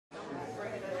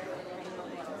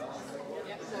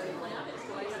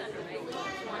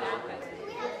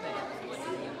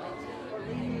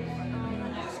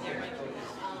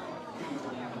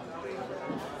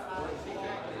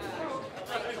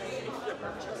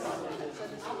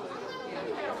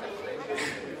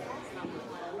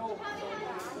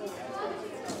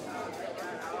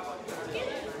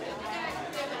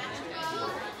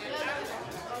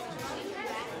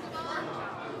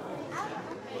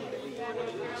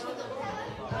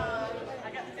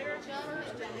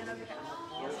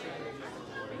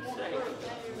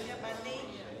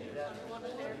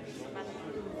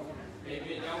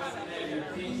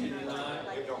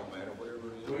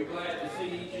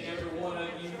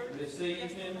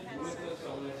evening with us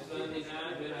on this Sunday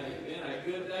night. Been a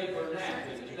good day for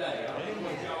napping today. I don't know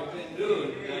what y'all been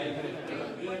doing today, but it's been a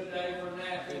good day for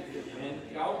napping.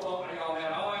 And y'all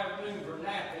had all afternoon for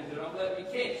napping, so don't let me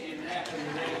catch you napping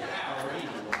the next hour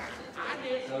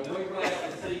either. So we're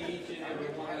glad to see each and every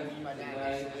one of you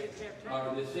today,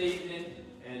 or this evening,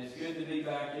 and it's good to be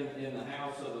back in the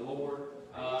house of the Lord.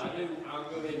 I'll go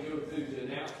ahead and go through the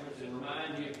announcements and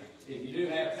remind you, if you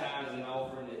do have tithes and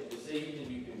offering this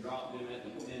evening, you can drop them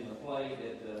in the plate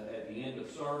at the end of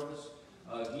service.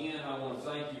 Again, I want to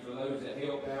thank you for those that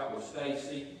helped out with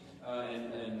Stacy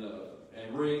and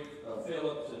Rick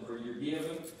Phillips and for your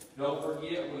giving. Don't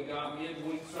forget, we got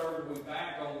midweek service. We're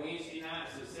back on Wednesday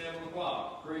nights at 7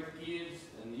 o'clock. Creek Kids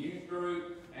and the youth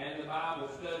group and the Bible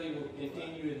study will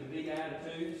continue in the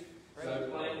Beatitudes. So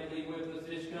plan to be with us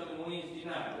this coming Wednesday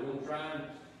night. We'll try and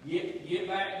get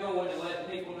back going and let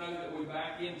people know that we're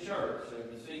back in church. So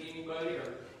if you see anybody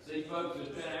or see folks that's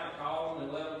been out, call them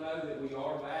and let them know that we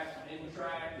are back in the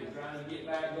track and trying to get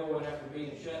back going after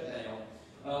being shut down.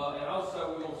 And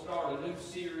also we're going to start a new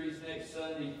series next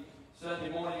Sunday. Sunday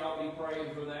morning I'll be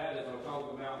praying for that as I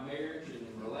talk about marriage and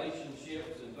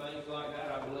relationships and things like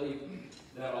that. I believe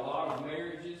that a lot of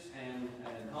marriages and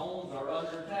homes are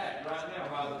under attack right now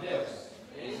by the devil.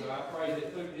 And so I pray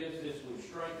that through this would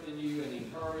strengthen you and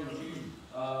encourage you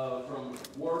from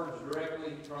words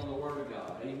directly from the Word of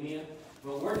God. Amen.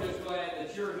 But we're just glad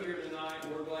that you're here tonight.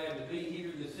 We're glad to be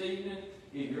here this evening.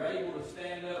 If you're able to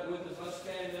stand up with us, let's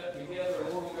stand up together.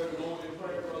 And we're going to go to the Lord in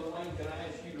prayer. Brother Wayne, can I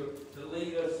ask you to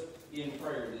lead us in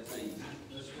prayer this evening?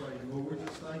 Let's pray. Lord, we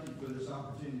just thank you for this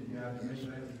opportunity, God, to meet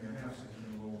back in your house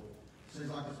again, Lord. Seems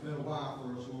like it's been a while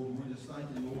for us, Lord. We just thank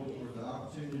you, Lord, for the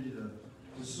opportunity to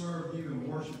serve you and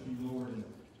worship you, Lord, and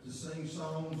to sing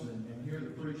songs and hear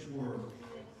the preached word.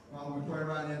 Father, we pray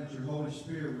right now that your Holy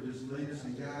Spirit would just lead us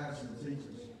and guide us and teach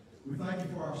us. We thank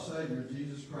you for our Savior,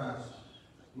 Jesus Christ.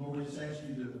 Lord, we just ask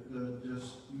you to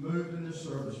just move in this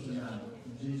service tonight.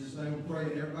 In Jesus' name we pray.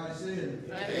 And everybody said,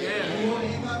 amen. Lord,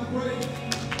 anybody pray?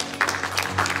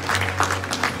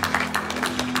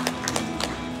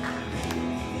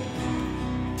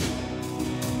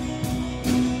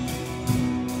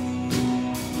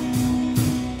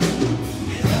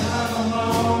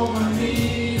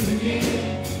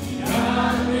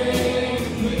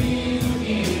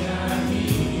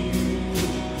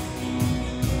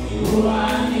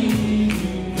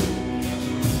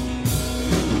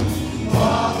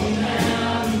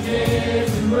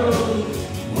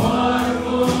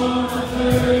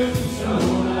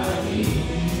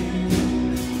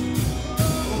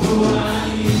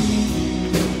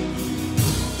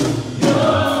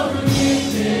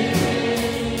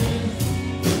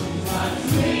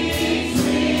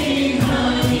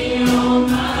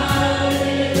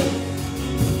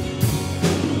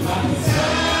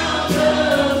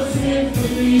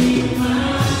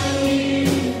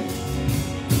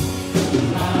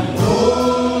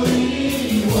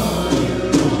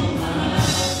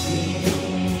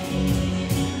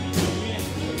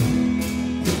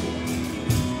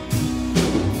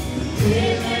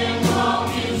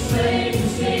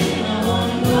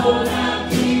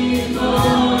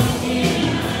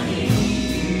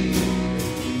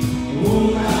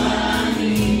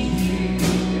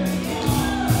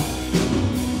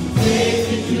 Take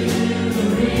me to the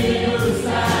riverside.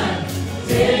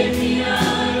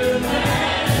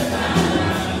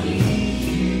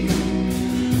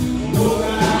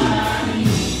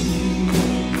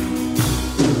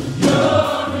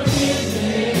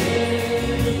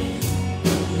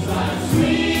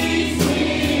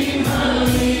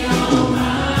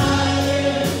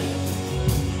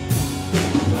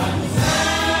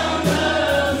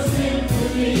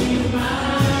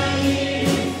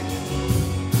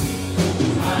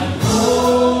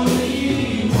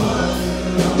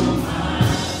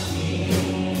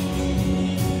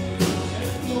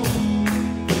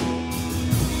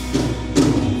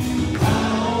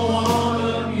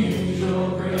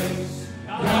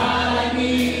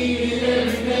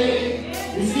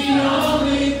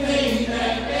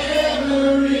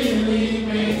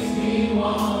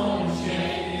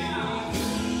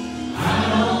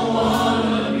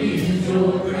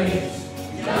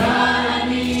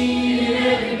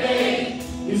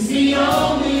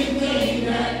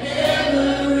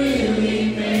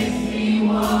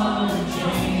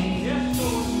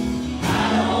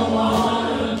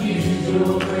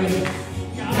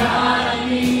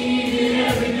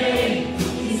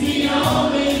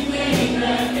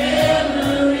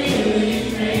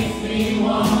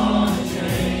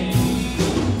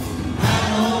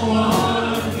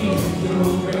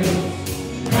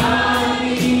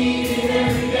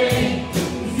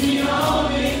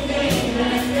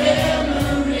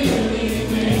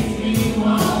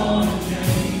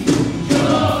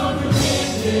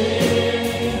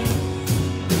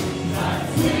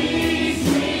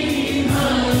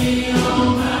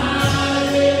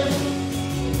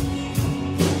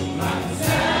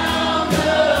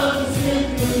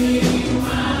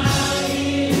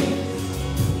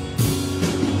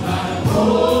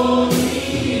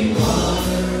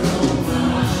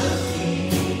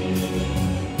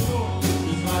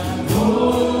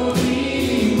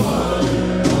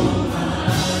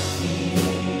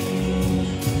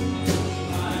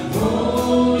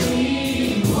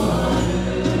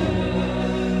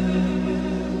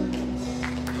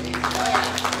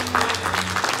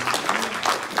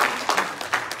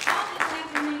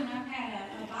 afternoon, I've had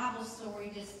a Bible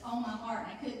story just on my heart,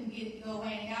 and I couldn't get it to go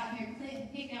away. And I got in here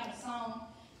and picked out a song,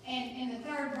 and in the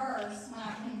third verse,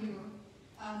 when we were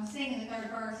singing the third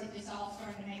verse, it just all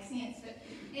started to make sense. But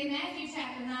in Matthew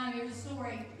chapter 9, there's a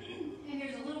story, and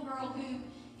there's a little girl who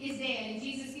is dead, and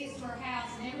Jesus gets to her house,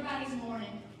 and everybody's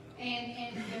mourning, and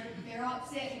they're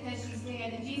upset because she's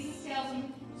dead, and Jesus tells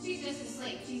them she's just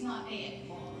asleep, she's not dead.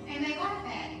 And they laugh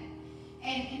at him.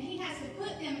 And he has to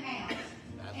put them out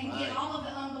and get all of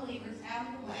the unbelievers out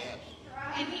of the way.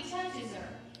 And he touches her,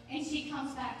 and she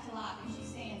comes back to life, and she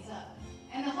stands up.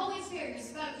 And the Holy Spirit just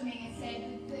spoke to me and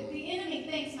said, the enemy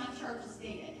thinks my church is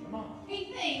dead. He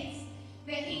thinks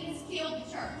that he has killed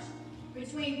the church.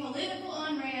 Between political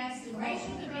unrest and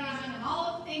racial division and all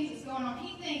of the things that's going on,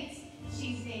 he thinks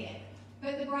she's dead.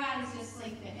 But the bride is just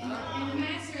sleeping. And the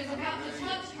master is about to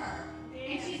touch her,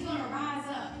 and she's going to rise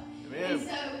up. Amen. And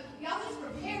so, y'all just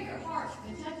prepare your hearts for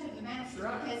the touch of the master,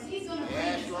 because he's going to bring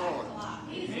us back to life.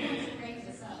 He's going to raise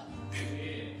us up.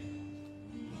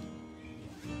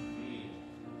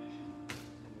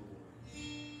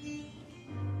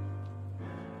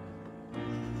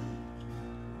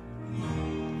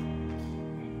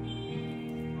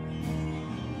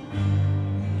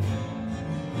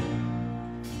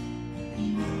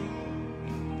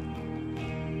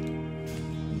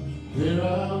 There I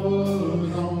was.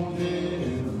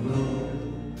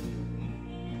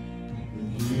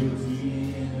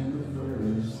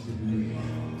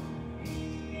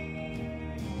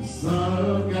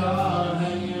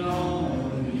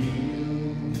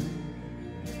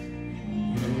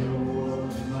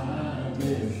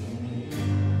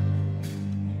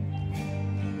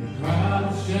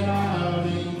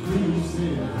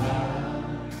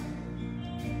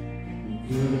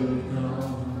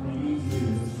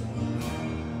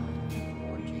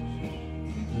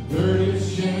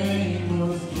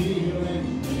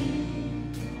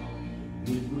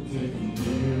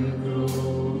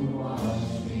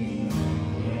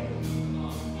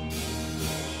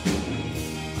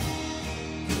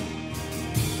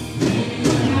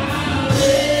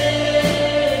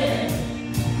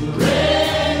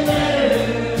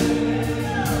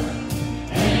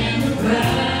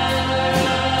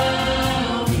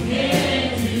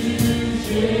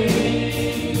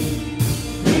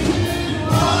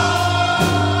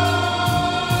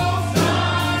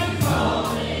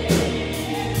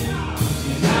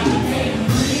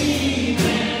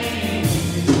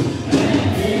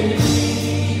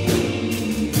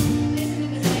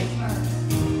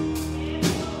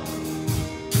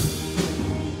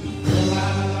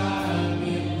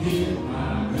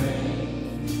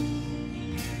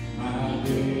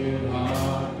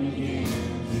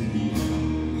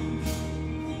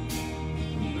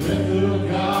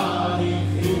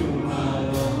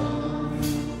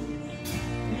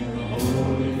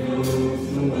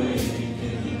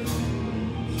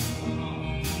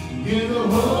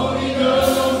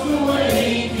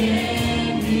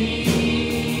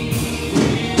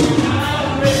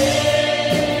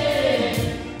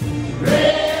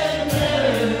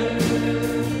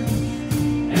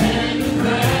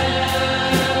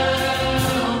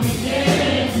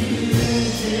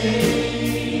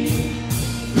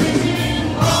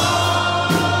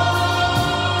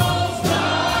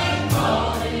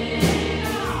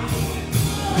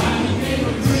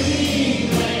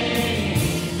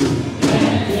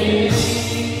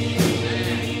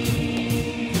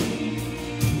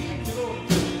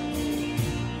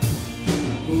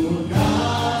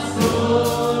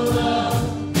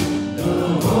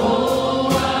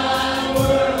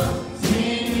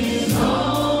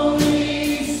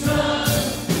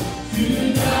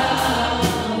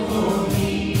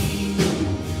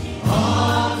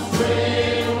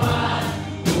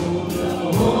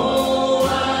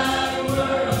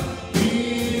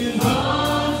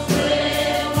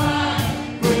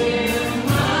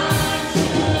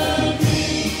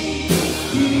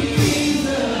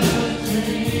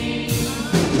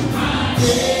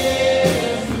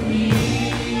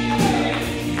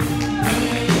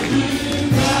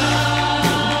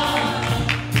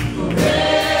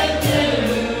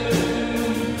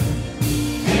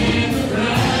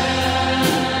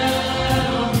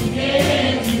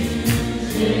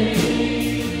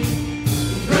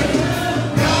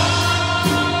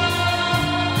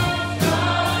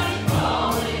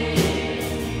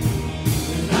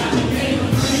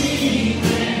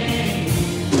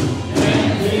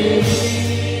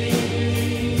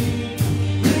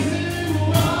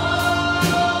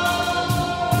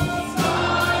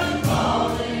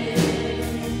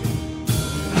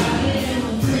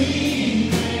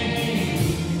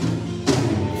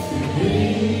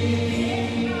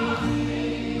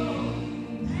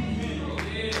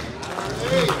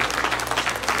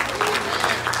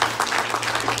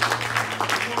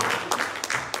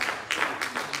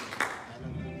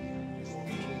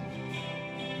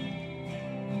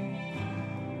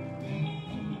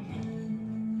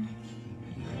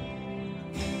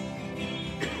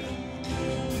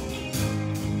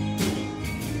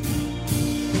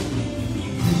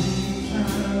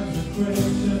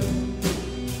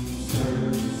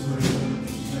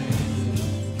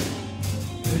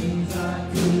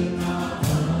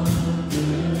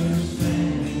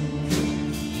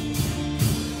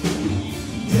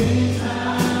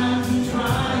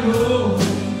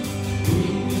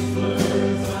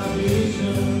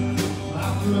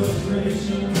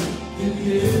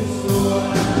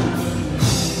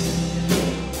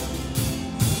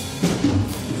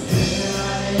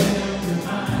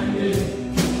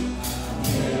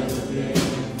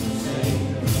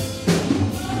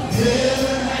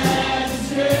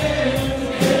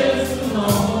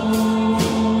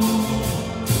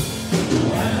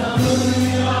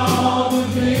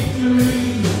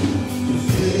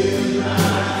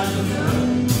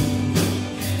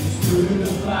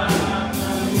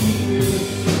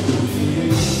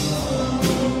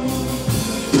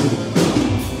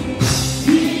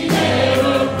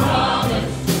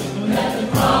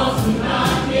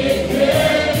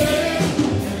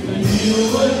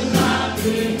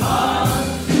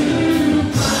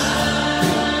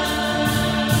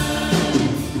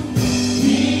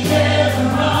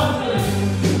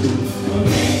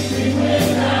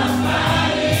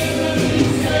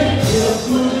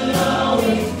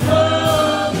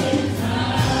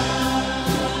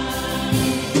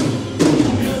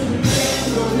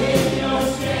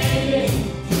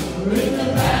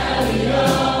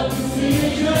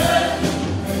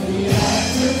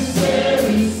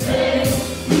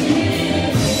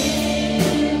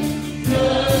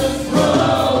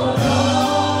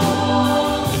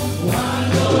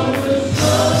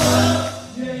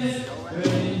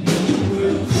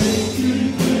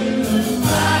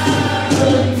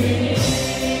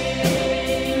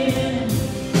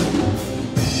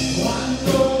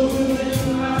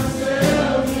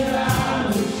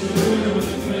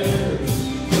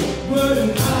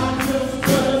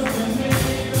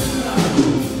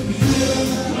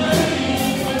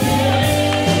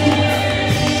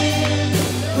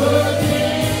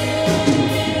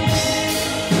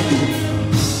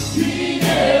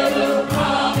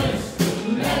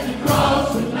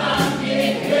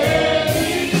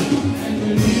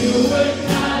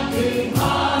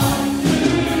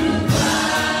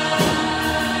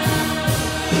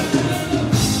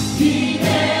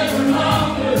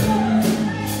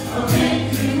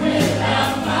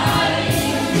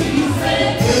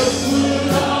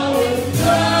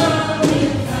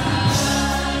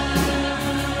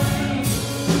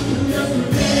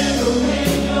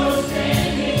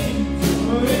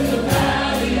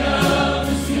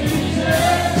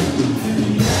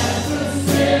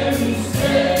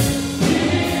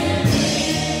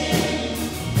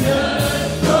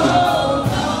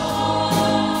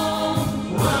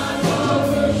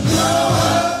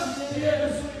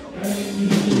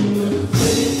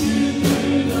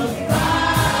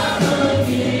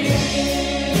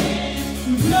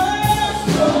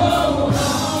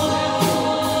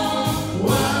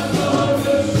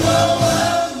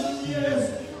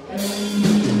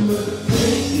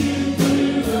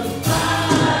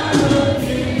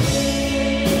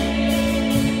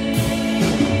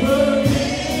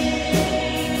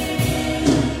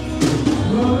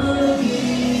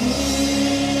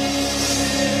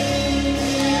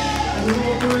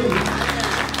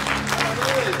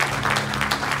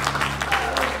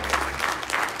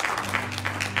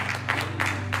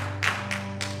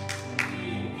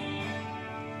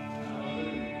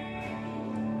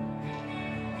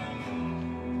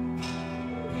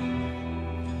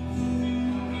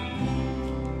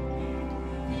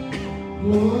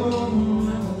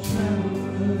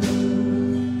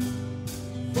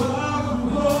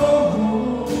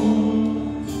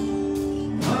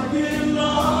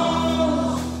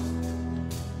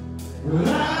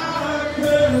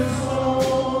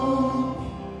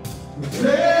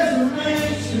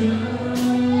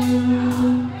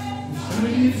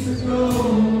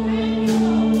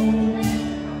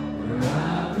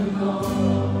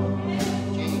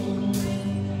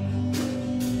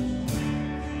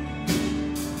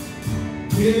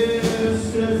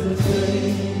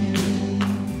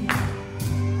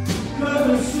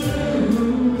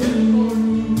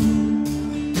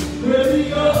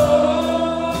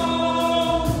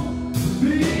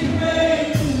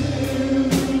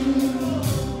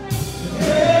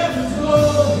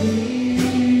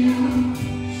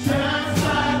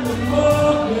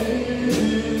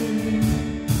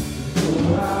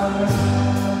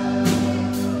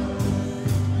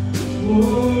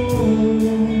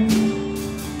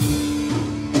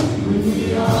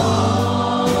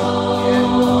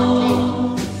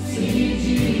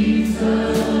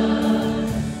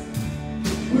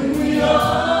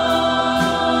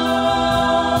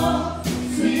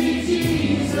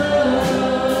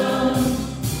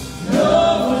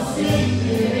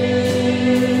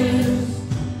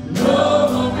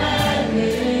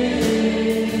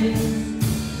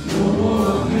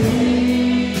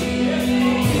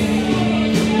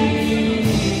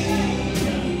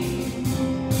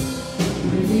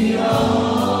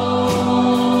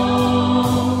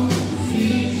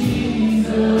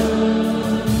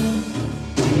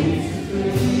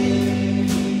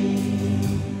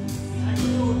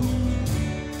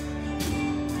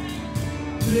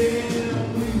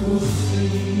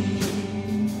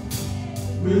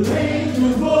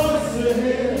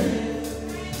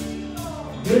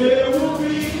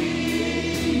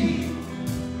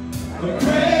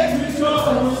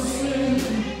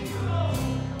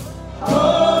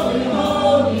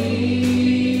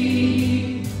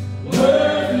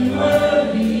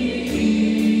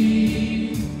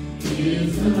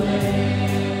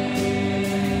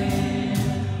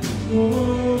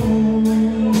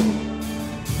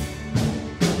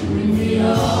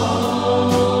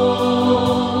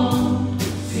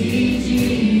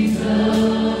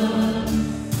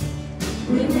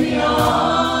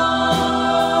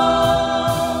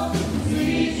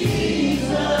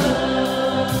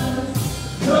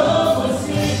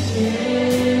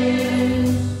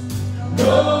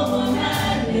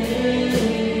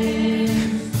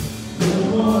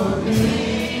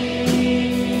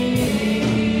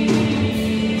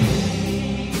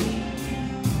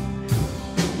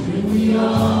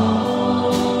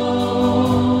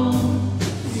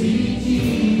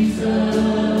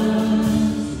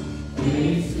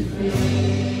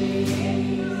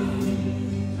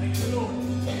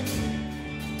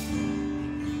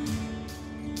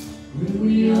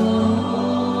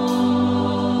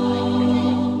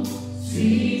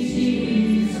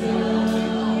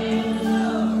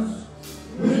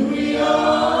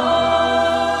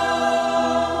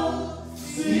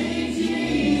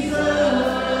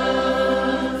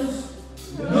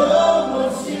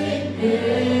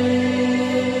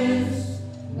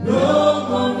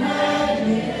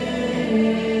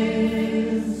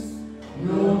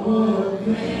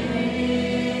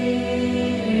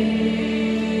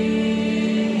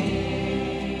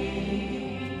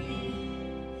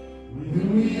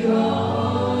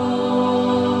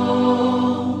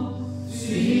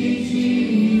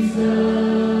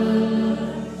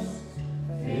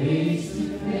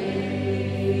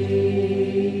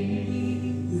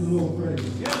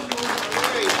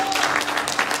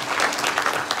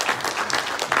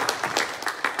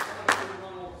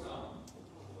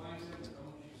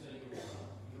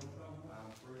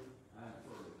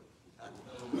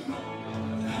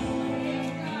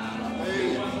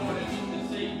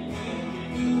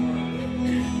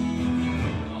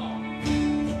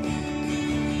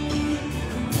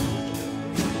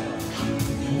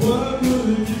 What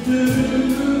would you do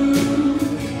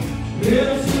in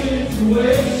a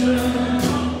situation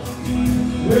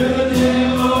where the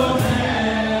devil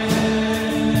had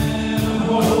a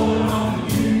hold on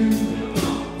you?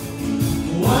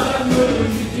 What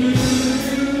would you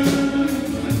do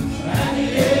at the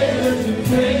edge of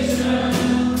temptation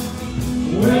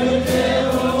where the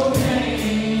devil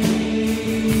came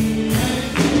and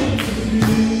tempted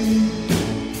you?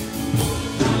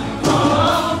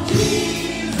 Oh,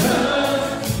 Jesus,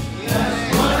 that's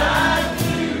what I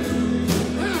do.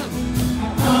 I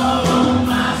call on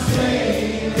my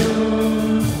Savior,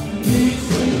 He's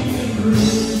singing through.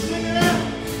 Sing it out.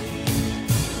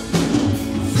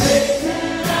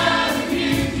 Satan, I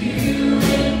rebuke you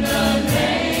in the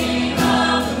name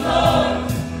of the Lord.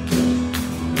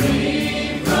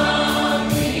 Flee from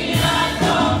me, I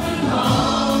don't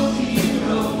belong to you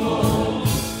no more.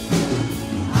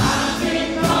 I've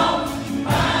been bought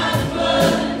by the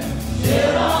blood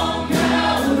shed on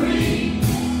Calvary.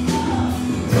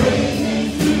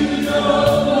 Praise to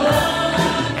Jehovah,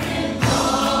 I've been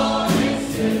bought and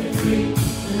set free.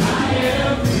 And I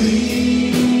am free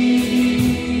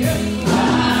by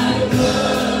the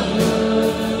blood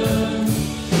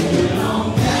shed on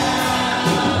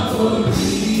Calvary.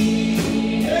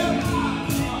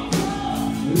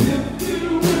 If you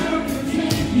will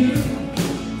continue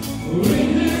in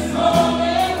His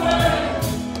holy word,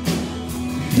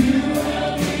 you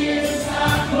will be a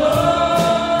disciple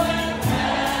and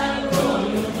have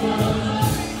royal blood.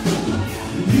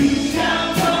 You shall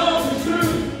know the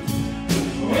truth,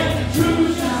 and the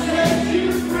truth shall set you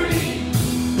free.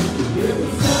 If the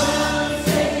Son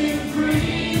set you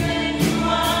free, then you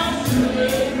are surely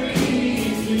free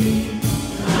indeed.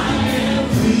 I am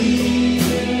free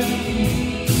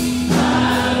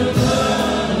by the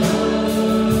blood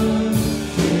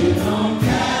shed on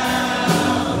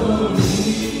Calvary.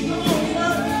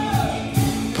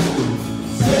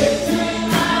 Satan,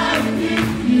 I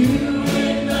rebuke you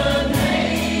in the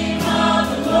name of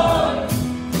the Lord.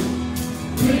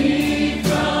 Flee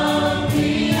from me,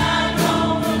 I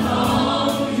don't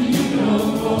belong to you no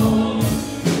more.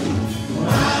 For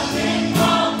I've been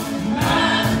bought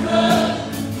by the blood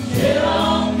shed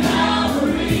on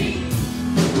Calvary.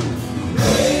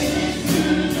 Praises to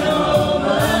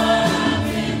Jehovah, I've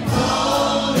been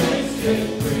bought and set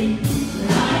free. And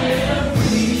I am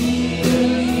free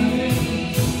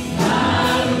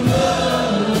by the blood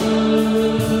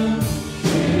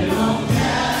shed on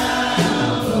Calvary.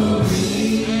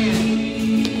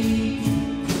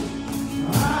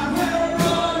 I have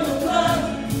royal blood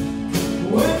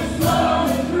when it's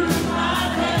flowing through my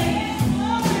veins.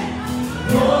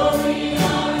 Glory,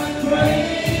 honor, and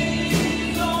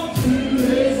praise unto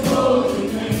His holy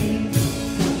name.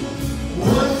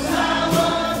 Once I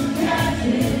was a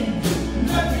captive,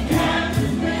 but the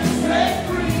captive's been set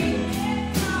free.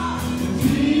 In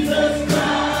Jesus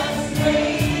Christ's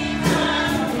name,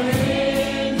 I'm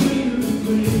brand new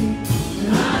free.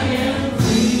 And I am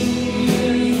free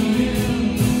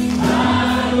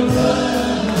by the blood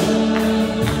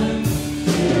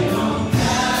shed on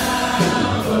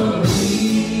Calvary.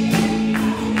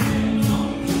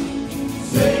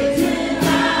 Satan,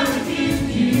 I rebuke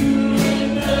you in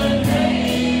the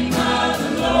name of the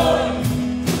Lord.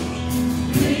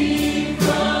 Flee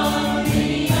from me,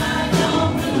 I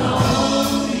don't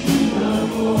belong to you no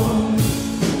more.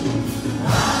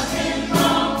 I've been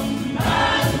bought by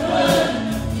the blood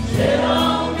shed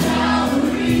on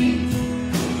Calvary.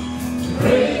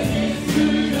 Praises to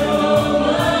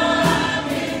Jehovah, I've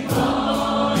been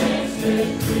bought and set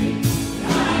free. I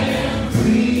am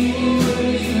free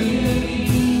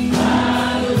by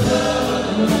the blood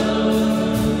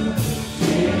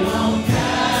shed on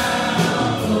Calvary.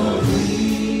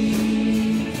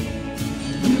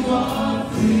 You are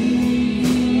free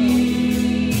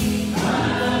by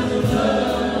the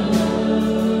blood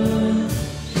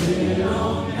shed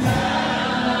on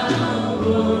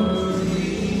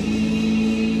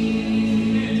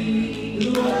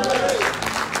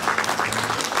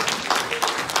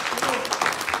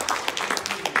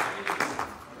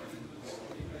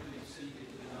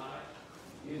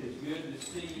It is good to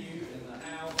see you in the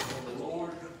house of the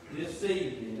Lord this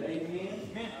evening. Amen.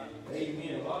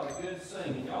 Amen. A lot of good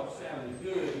singing. Y'all sounded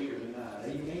good here tonight.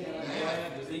 Amen. I'm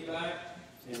glad to be back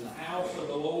in the house of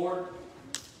the Lord.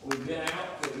 We've been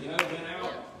out, been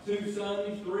out 2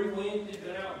 Sundays, 3 Wednesdays,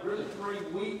 been out really 3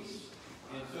 weeks.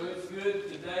 And so it's good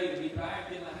today to be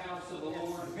back in the house of the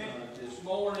Lord this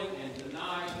morning and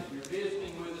tonight. If you're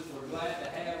visiting with us, we're glad to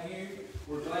have you.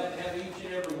 We're glad to have each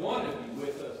and every one of you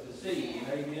with us this evening.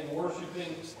 Amen.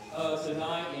 Worshiping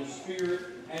tonight in spirit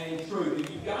and in truth.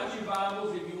 If you've got your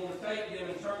Bibles, if you want to take them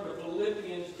and turn to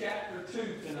Philippians chapter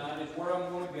 2 tonight is where I'm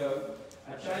going to go.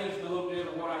 I changed a little bit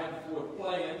of what I had before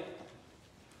planned.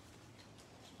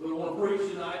 We want to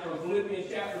preach tonight from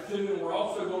Philippians chapter 2, and we're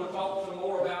also going to talk some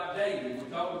more about David. We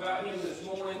talked about him this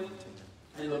morning,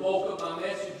 and the bulk of my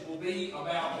message will be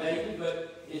about David,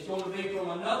 but it's going to be from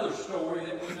another story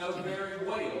that we know very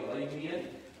well. Amen.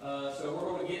 So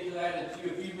we're going to get to that in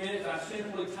a few minutes. I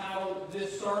simply titled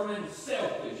this sermon,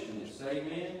 Selfishness.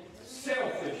 Amen.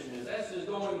 Selfishness. This is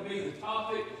going to be the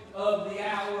topic of the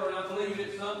hour, and I believe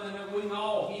it's something that we can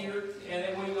all hear and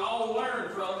that we can all learn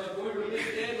from. If we were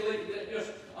deadly,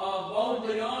 just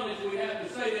boldly honest, we have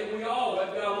to say that we all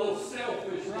have got a little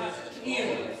selfishness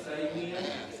in us. Amen.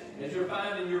 As you're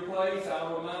finding your place,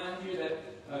 I'll remind you that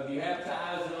if you have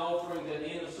tithes and offerings at the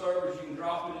end of service, you can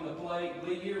drop it in the plate.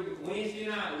 Be here Wednesday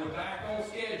night. We're back on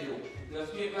schedule.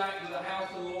 Let's get back to the house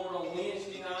of the Lord on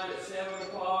Wednesday night at 7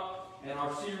 o'clock. And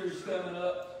our series coming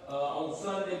up on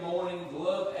Sunday morning,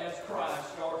 Love as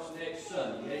Christ, starts next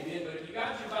Sunday. Amen. But if you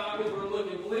got your Bible, we're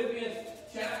looking at Philippians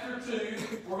chapter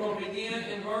 2. We're going to begin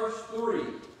in verse 3.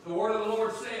 The word of the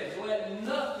Lord says, "Let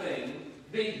nothing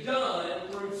be done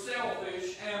through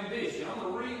selfish ambition." I'm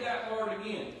going to read that part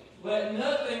again. "Let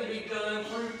nothing be done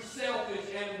through selfish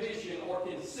ambition or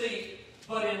conceit,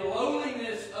 but in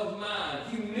lowliness of mind,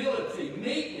 humility,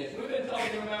 meekness." We've been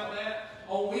talking about that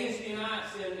on Wednesday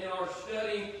nights in our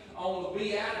study on the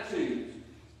Beatitudes.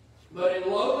 "But in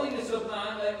lowliness of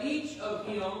mind, let each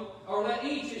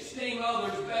esteem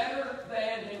others better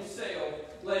than himself.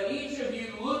 Let each of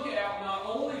you look out not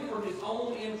only for his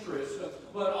own interest,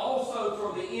 but also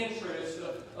for the interest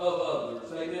of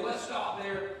others." Amen. Let's stop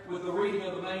there with the reading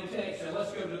of the main text, and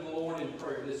let's go to the Lord in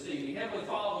prayer this evening. Heavenly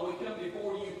Father, we come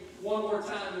before you one more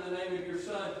time in the name of your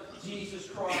Son, Jesus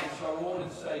Christ, our Lord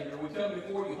and Savior. We come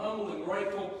before you humble and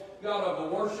grateful, God, of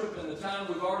the worship and the time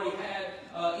we've already had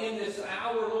in this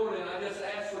hour, Lord, and I just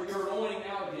ask for your anointing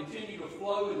now to continue to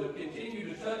flow and to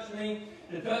continue to touch me,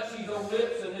 to touch these old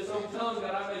lips and this old tongue,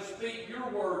 that I may speak your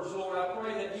words, Lord. I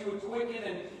pray that you would quicken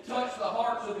and touch the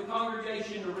hearts of the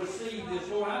congregation to receive this,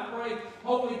 Lord. I pray,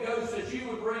 Holy Ghost, that you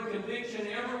would bring conviction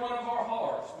to every one of our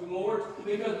hearts, Lord,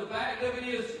 because the fact of it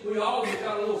is we always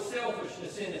got a little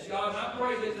selfishness in us, God. And I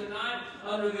pray that tonight,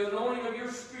 under the anointing of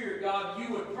your Spirit, God,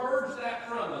 you would purge that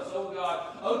from us, oh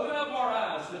God. Open up our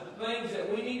eyes to things that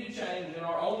we need to change in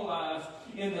our own lives,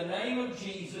 in the name of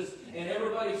Jesus. And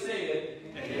everybody said,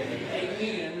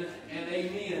 amen and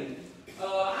amen.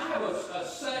 I have a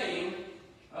saying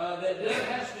that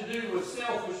has to do with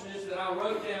selfishness that I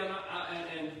wrote down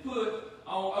and put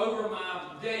over my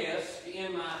desk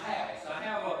in my house. I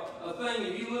have a thing,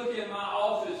 if you look in my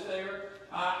office there,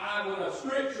 when a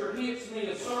scripture hits me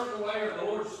a certain way, or the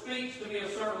Lord speaks to me a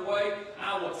certain way,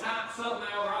 I will type something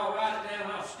out, or I'll write it down,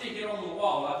 and I'll stick it on the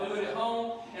wall. I do it at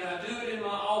home, and I do it in my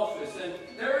office. And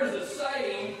there is a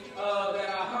saying that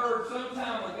I heard some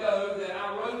time ago that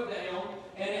I wrote down,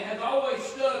 and it has always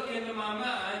stuck into my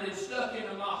mind and stuck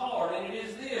into my heart, and it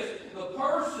is this: the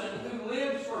person who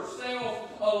lives for self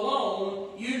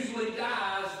alone usually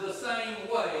dies the same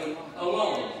way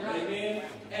alone. Amen?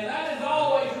 And that has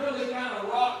always really kind of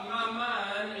rocked my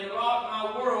mind and rocked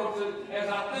my world as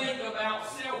I think about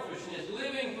selfishness,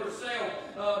 living for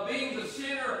self, being the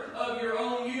center of your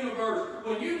own universe.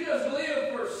 When you just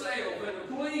live for self and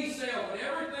to please self, and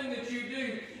everything that you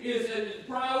do is a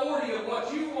priority of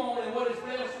what you want and what is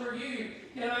best for you,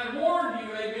 and I warn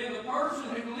you, amen, the person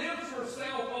who lives for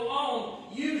self alone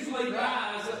usually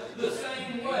dies the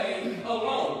same way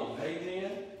alone.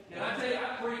 Amen. And I tell you,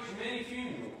 I preach many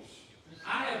funerals.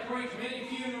 I have preached many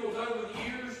funerals over the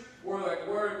years where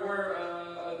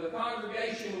the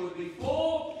congregation would be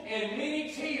full and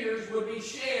many tears would be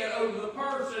shed over the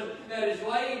person that is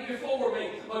laid before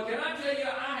me. But can I tell you,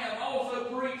 I have also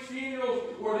preached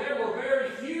funerals where there were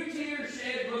very few tears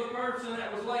shed for the person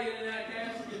that was laid in that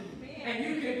casket. And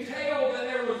you can tell that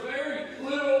there was very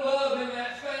little love in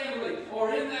that family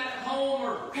or in that home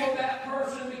or for that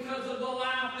person because of the life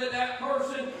that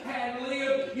person had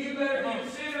lived. You better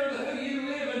consider who you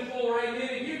living for, amen.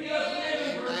 If you just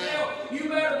living for yourself, you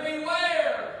better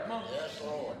beware. Yes,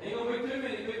 Lord. Ain't going to be too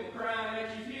many people crying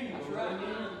at your funerals, right?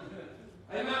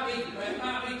 There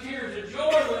might be tears of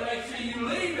joy when they see you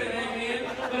leaving,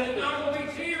 amen. But it's not going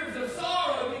to be tears of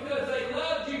sorrow because they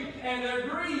loved you and they're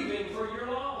grieving for your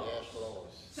loss. Yes, Lord.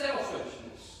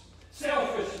 Selfishness.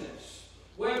 Selfishness.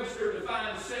 Webster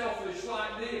defines selfish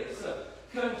like this: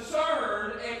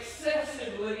 concerned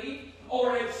excessively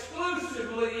or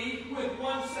exclusively with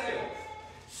oneself,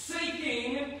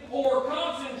 seeking or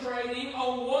concentrating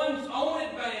on one's own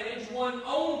advantage, one's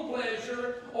own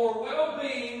pleasure or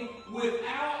well-being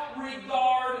without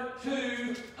regard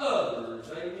to others.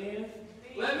 Amen?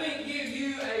 Let me give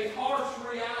you a harsh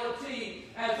reality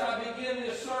as I begin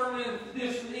this sermon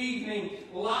this evening.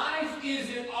 Life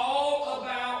isn't all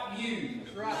about you.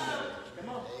 That's right. Come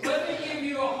on. Let me give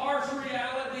you a harsh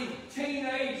reality.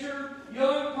 Teenager,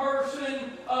 young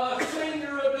person,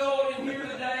 senior adult in here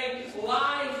today.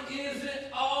 Life isn't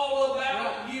all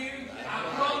about you. I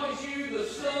promise you the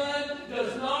sun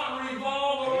does not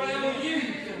revolve around you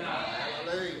tonight.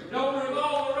 Hallelujah. Don't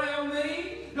revolve around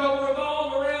me. Don't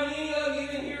revolve around any of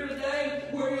you in here today.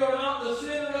 We are not the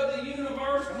center of the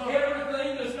universe.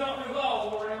 Everything does not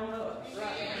revolve around us.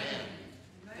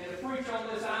 Right. And to preach on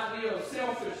this idea of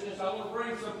selfishness, I want to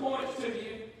bring some points to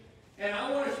you. And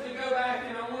I want us to go back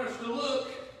and I want us to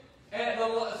look at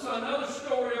another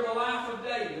story of the life of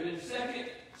David. In 2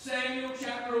 Samuel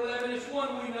chapter 11, it's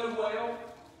one we know well.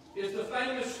 It's the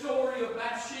famous story of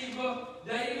Bathsheba,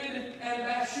 David and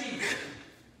Bathsheba.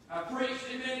 I've preached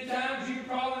it many times. You've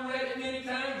probably read it many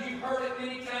times. You've heard it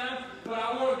many times. But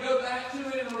I want to go back to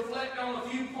it and reflect on a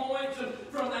few points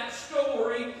from that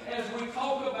story as we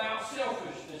talk about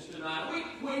selfishness tonight.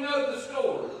 We know the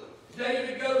story.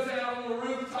 David goes out on the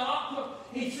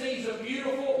rooftop. He sees a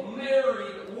beautiful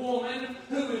married woman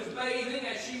who is bathing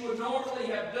as she would normally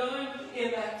have done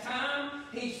in that time.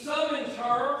 He summons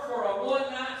her for a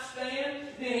one-night stand.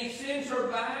 Then he sends her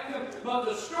back. But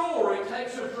the story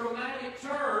takes a dramatic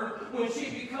turn when she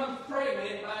becomes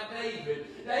pregnant by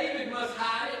David. David must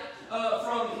hide it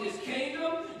from his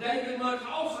kingdom. David must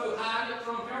also hide it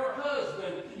from her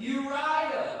husband,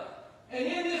 Uriah. And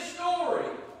in this story,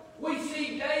 we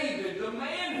see David, the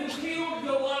man who killed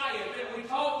Goliath that we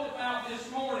talked about this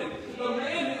morning, the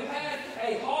man who had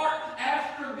a heart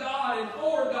after God and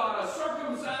for God, a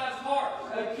circumcised heart,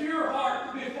 a pure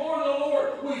heart before the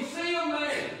Lord. We see a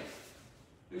man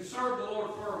who served the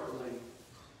Lord fervently,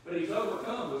 but he's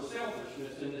overcome with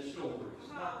selfishness in this story.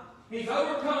 He's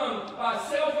overcome by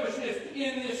selfishness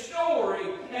in this story,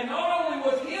 and not only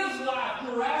was his life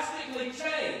drastically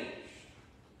changed,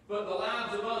 but the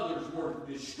lives of others were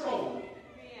destroyed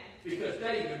because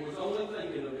David was only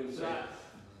thinking of himself.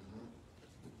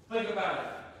 Think about it.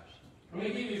 Let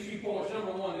me give you a few points.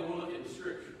 Number one, then we'll look at the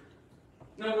scripture.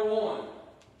 Number one,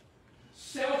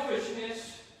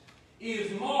 selfishness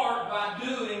is marked by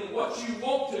doing what you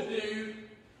want to do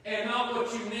and not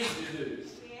what you need to do.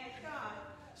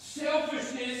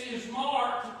 Selfishness is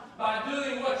marked by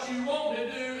doing what you want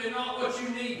to do and not what you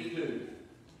need to do.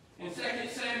 In 2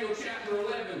 Samuel chapter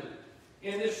 11,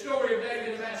 in this story of David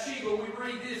and Bathsheba, we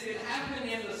read this. It happened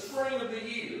in the spring of the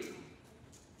year.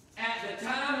 At the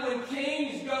time when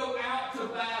kings go out to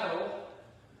battle,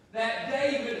 that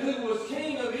David, who was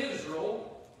king of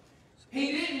Israel,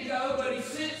 he didn't go, but he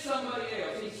sent somebody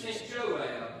else. He sent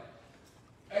Joab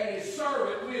and his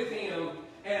servant with him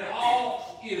and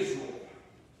all Israel.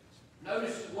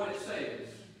 Notice what it says.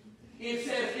 It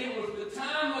says it was the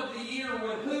time of the year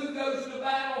when who goes to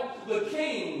battle? The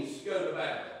kings go to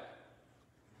battle.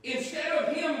 Instead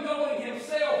of him going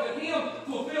himself and him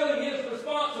fulfilling his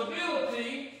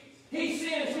responsibility, he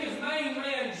sends his main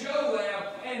man Joab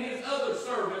and his other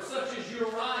servants, such as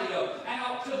Uriah,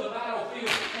 out to the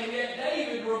battlefield. And yet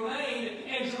David remained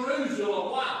in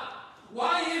Jerusalem. Why?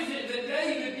 Why is it that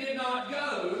David did not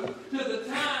go to the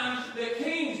time that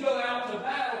kings go out to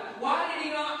battle? Why did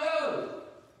he not go?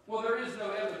 Well, there is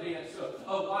no evidence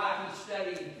of why he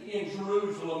stayed in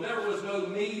Jerusalem. There was no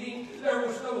meeting. There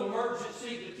was no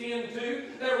emergency to tend to.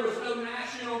 There was no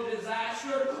national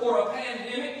disaster or a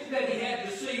pandemic that he had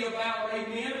to see about.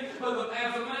 Amen. But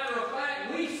as a matter of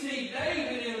fact, we see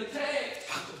David in the text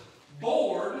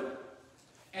bored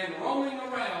and roaming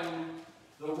around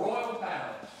the royal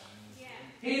palace.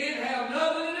 He didn't have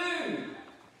nothing to do.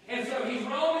 And so he's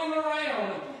roaming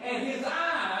around, and his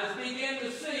eyes begin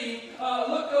to see,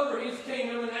 look over his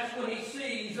kingdom, and that's when he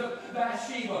sees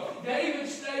Bathsheba. David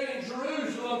stayed in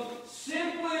Jerusalem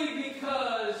simply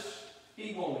because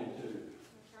he wanted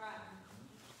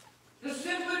to. Just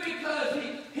simply because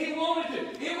he wanted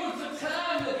to. It was the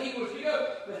time that he was to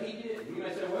go, but he didn't. You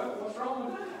may say, well, what's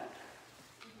wrong with that?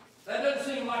 That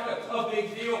doesn't seem like a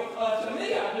big deal to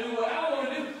me. I do what I want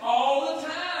to do all the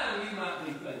time, you might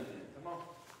be thinking. Come on.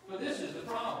 But this is the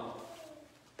problem.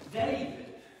 David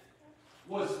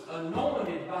was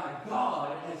anointed by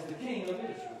God as the king of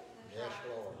Israel. Yes,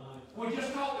 Lord. We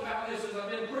just talked about this as I've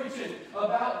been preaching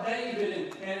about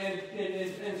David and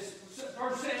in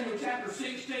 1 Samuel chapter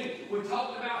 16. We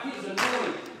talked about his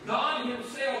anointing. God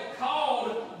himself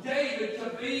called David to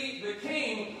be the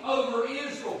king over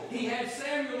Israel. He had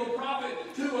Samuel the prophet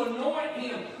to anoint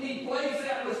him. He placed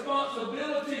that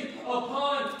responsibility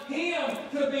upon him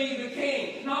to be the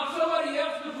king. Not somebody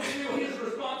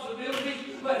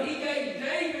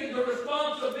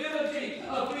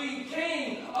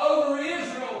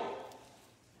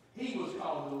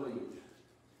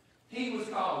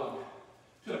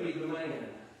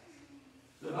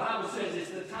Bible says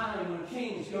it's the time when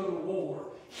kings go to war.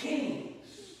 Kings.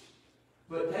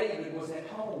 But David was at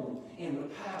home in the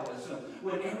palace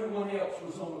when everyone else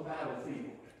was on the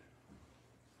battlefield.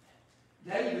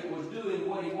 David was doing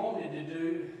what he wanted to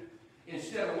do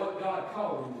instead of what God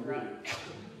called him to do.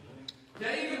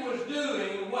 David was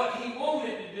doing what he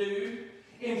wanted to do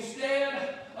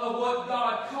instead of what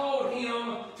God called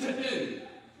him to do.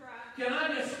 Can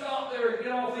I just stop there and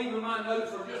get off even my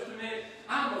notes for just a minute?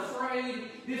 I'm afraid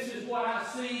this is what I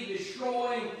see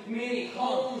destroying many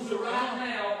homes right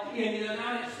now in the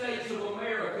United States of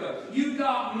America. You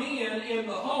got men in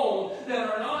the home that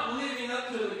are not living up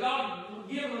to the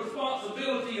God-given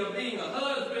responsibility of being a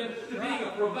husband, to being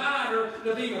a provider,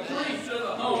 to being a priest of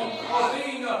the home, or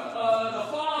being the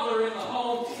father in the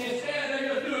home. Instead,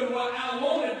 they're just doing what I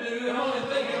want to do and only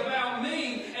thinking about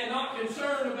me and not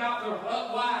concerned about their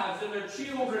wives and their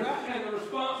children and the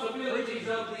responsibilities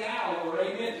of the hour.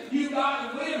 Amen. You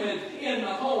got women in the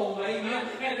home, amen,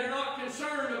 and they're not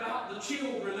concerned about the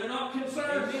children. They're not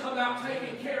concerned about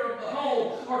taking care of the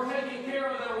home or taking care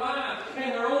of their lives,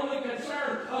 and they're only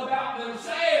concerned about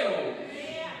themselves.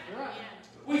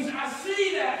 I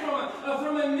see that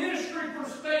from a ministry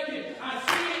perspective. I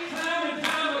see it time and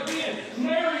time again.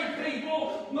 Married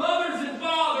people, mothers and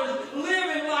fathers,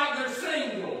 living like they're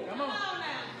single. Come on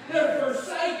now. They're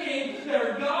forsaking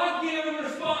their God-given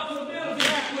responsibilities.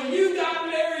 When you got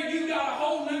married, you got a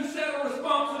whole new set of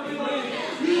responsibilities.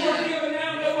 You were given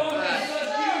now no longer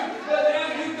just you, but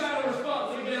now you've got a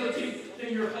responsibility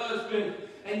to your husband,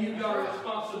 and you've got a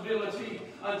responsibility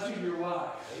unto your wife.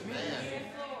 Amen.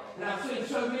 And I've seen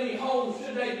so many homes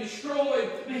today destroyed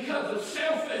because of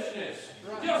selfishness.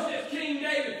 Right. Just as King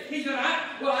David, he said,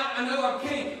 I know I'm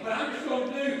king, but I'm just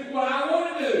going to do what I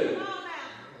want to do. Come on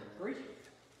now.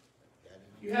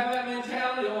 You have that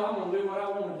mentality, I'm going to do what I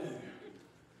want to do.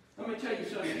 Let me tell you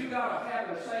something. You got a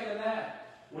habit of saying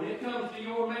that when it comes to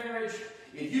your marriage.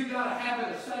 If you got a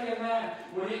habit of saying that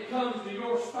when it comes to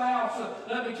your spouse,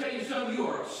 let me tell you something. You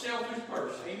are a selfish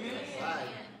person. Amen. Right.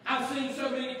 I've seen so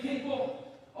many people.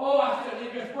 I said,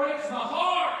 it just breaks my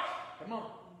heart. Come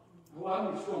on. Well,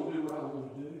 I'm just going to do what I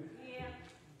want to do. Yeah.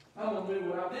 I'm going to do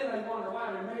what I Then they wonder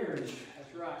why their marriage.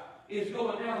 That's right. Is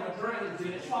going down the drains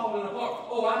and it's falling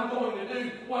apart. I'm going to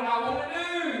do what I want to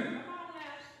do. Come on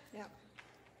now. Yep.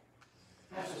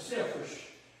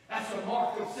 That's a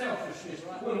mark of selfishness.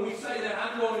 Right. When we say that,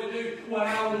 I'm going to do what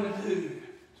I want to do.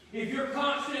 If you're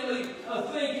constantly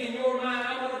thinking in your mind,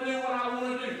 I want to do what I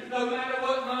want to do, no matter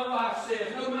what my wife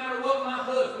says, no matter what my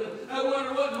husband, no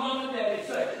matter what mom and daddy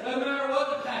say, no matter what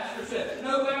the pastor says,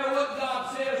 no matter what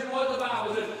God says or what the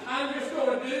Bible says, I'm just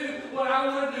going to do what I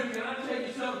want to do. Can I tell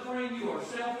you something, friend? You are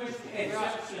selfish and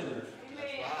self-centered.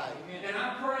 And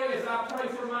I pray, as I pray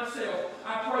for myself,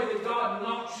 I pray that God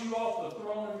knocks you off the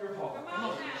throne of your heart. Come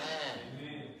on.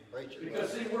 Amen.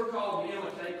 Because see, we're called to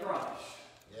imitate Christ.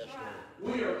 Yes,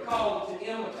 Lord. We are called to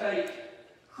imitate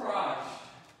Christ.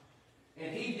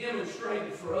 And He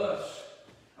demonstrated for us,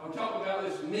 I'm talking about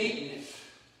this meekness,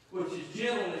 which is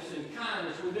gentleness and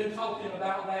kindness. We've been talking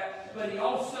about that. But He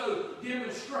also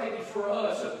demonstrated for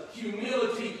us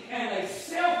humility and a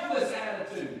selfless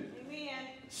attitude. Amen.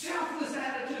 Selfless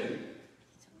attitude.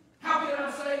 How can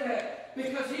I say that?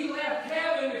 Because He left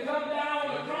heaven to come down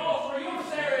on the cross for your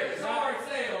sorry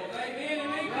selves. Amen.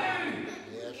 And He do.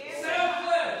 Yes.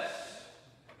 Selfless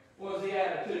was the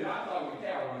attitude. I thought it was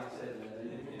cow when I said that.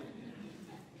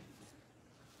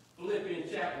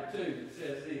 Philippians chapter 2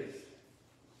 says this.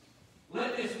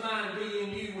 Let this mind be in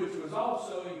you, which was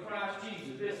also in Christ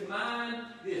Jesus. This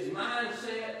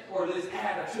mindset, or this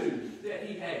attitude that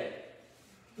He had.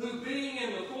 Who being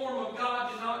in the form of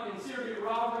God did not consider it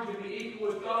robbery to be equal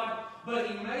with God, but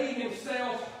He made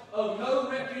Himself of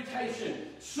no reputation.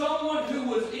 Someone who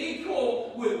was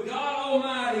equal with God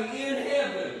Almighty in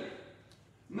heaven.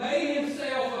 Made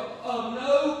Himself of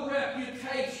no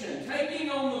reputation, taking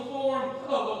on the form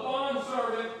of a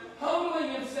bondservant,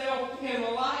 humbling Himself in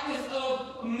the likeness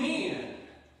of men.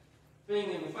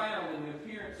 Being found in the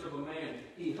appearance of a man,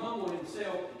 He humbled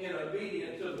Himself in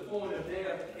obedience to the point of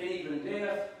death, and even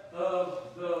death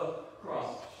of the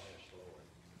cross.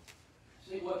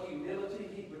 See what humility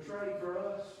He portrayed for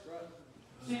us?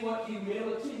 See what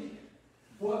humility,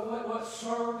 what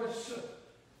service.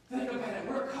 Think about it.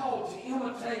 We're called to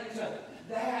imitate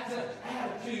that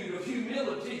attitude of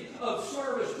humility, of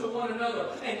service to one another,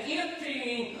 and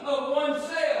emptying of oneself.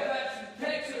 That's the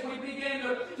text that we began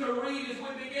to read as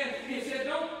we began. It said,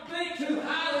 don't think too more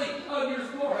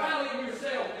highly of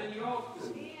yourself than you ought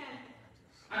to.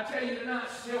 I tell you tonight,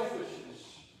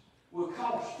 selfishness will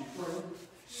cost you, friend.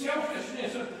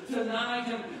 Selfishness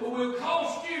tonight will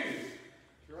cost you.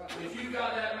 If you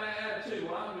got that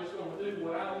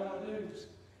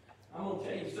I'm going to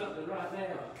tell you something right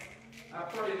now. I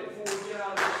pray that before we get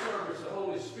out of this service, the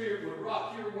Holy Spirit would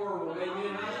rock your world.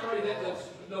 Amen. I pray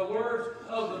that the words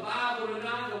of the Bible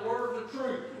tonight, the words of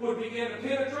truth, would begin to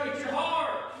penetrate your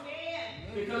heart.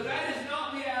 Because that is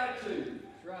not the attitude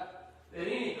that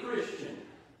any Christian,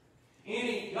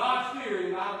 any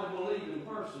God-fearing, Bible-believing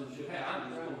person should have. I'm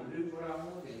just going to do what I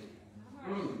want to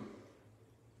do.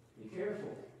 Be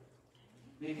careful.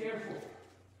 Be careful.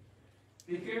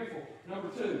 Be careful. Number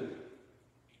 2.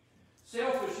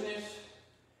 Selfishness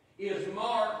is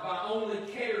marked by only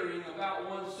caring about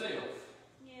oneself.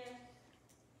 Yeah.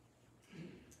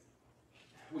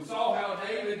 We saw how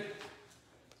David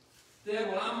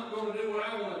said, well, I'm going to do what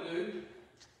I want to do.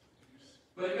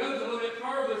 But it goes a little bit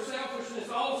further. Selfishness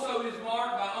also is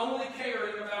marked by only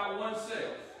caring about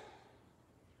oneself.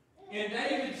 In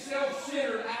David's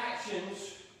self-centered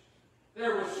actions,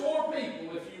 there were 4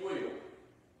 people, if you will.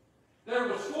 There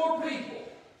was 4 people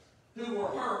who were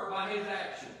hurt by his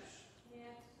actions. Yeah.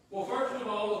 Well, first of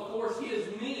all, of course, his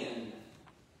men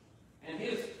and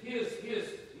his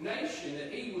nation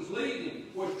that he was leading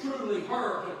was truly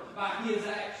hurt by his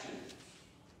actions.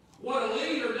 What a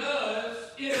leader does,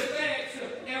 it affects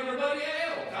everybody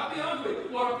else. I'll be honest with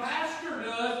you. What a pastor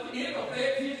does, it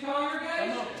affects his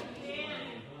congregation.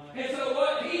 Yeah. And so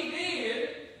what he did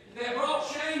that brought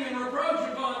shame and reproach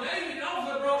upon David, it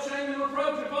also brought shame and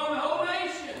reproach upon the whole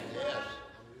nation.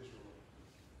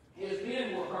 His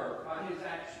men were hurt by his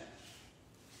actions.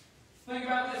 Think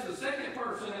about this. The second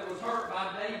person that was hurt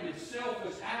by David's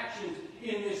selfish actions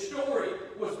in this story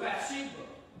was Bathsheba.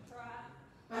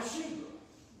 Bathsheba.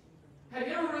 Have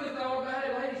you ever really thought about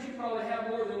it? Ladies, you probably have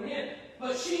more than men.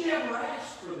 But she never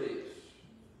asked for this.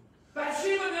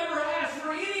 Bathsheba never asked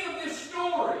for any of this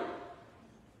story.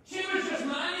 She was just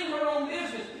minding her own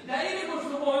business. David was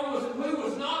the one who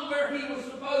was not where he was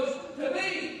supposed to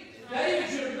be. David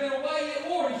should have been away at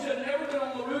war. He should have never been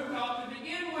on the rooftop to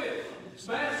begin with.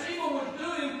 Bathsheba was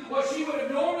doing what she would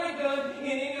have normally done in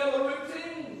any other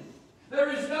routine. There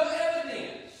is no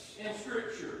evidence in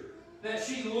Scripture that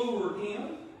she lured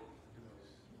him.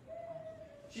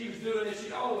 She was doing as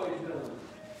she'd always done.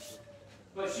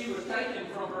 But she was taken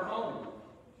from her home.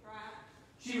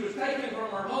 She was taken from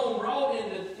her home, brought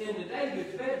into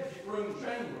David's bedroom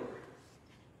chamber.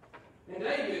 And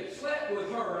David slept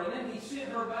with her, and then he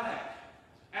sent her back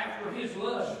after his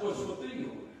lust was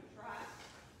fulfilled.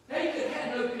 David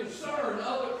had no concern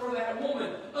for that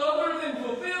woman other than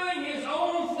fulfilling his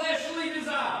own fleshly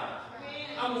desire.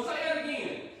 I'm going to say that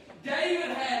again.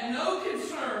 David had no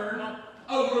concern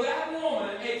over that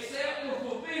woman except for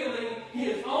fulfilling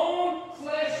his own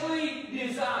fleshly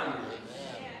desires.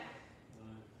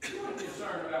 He wasn't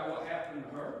concerned about what happened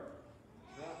to her.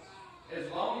 As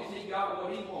long as he got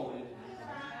what he wanted.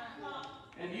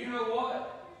 And you know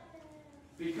what?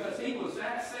 Because he was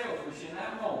that selfish in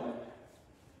that moment,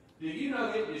 do you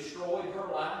know it destroyed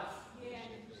her life? Yeah.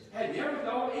 Have you ever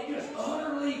thought it just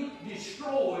utterly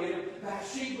destroyed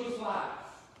Bathsheba's life?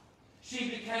 She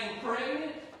became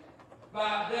pregnant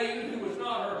by David, who was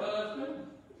not her husband.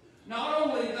 Not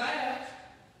only that,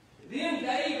 then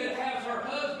David has her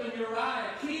husband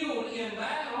Uriah killed in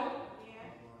battle. Yeah.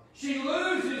 She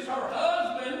loses her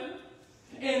husband,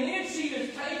 and then she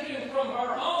is taken from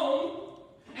her home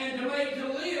and to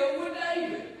live with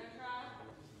David.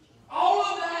 All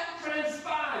of that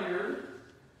transpired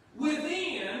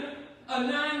within a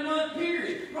 9-month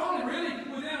period. Probably really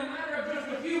within a matter of just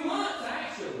a few months,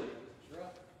 actually.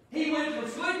 He went from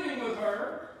sleeping with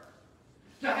her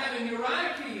to having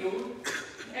Uriah killed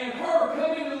and her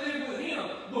coming to live with him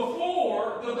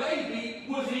before the baby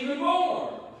was even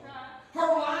born.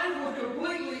 Her life was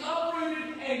completely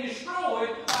uprooted and destroyed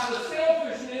by the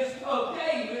selfishness of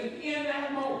David in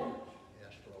that moment.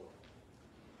 Yes,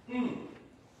 Lord.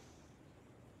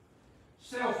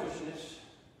 Selfishness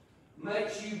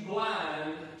makes you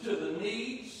blind to the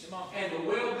needs and the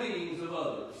well-beings of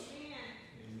others.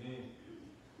 Amen.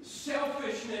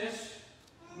 Selfishness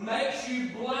makes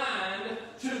you blind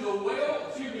to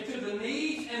the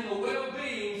needs and the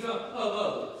well-beings of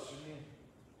others.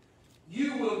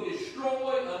 You will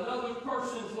destroy another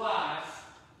person's life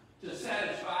to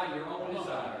satisfy your own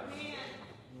desires.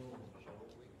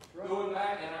 Going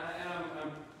back, and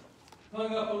I'm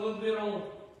hung up a little bit on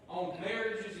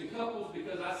marriages and couples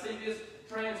because I see this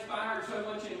transpire so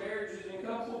much in marriages and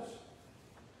couples.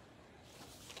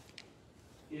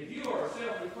 If you are a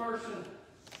selfish person,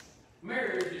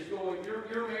 marriage is going,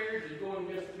 your marriage is going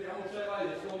just, I'm going to say it like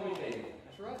this, it's going to be dead.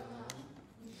 That's right.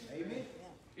 Amen.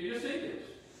 You just see this.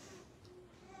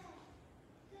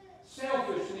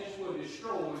 Selfishness will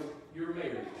destroy your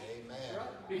marriage. Amen.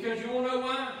 Because you want to know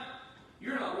why?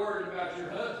 You're not worried about your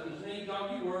husband's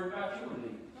all you worried about your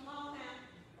needs. Come on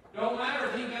now. Don't matter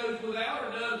if he goes without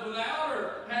or does without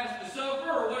or has to suffer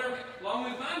or whatever. As long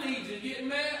as my needs are getting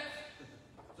met,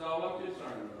 that's all I'm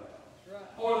concerned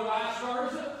about. Or the vice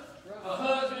versa. A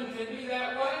husband can be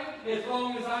that way. As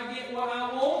long as I get what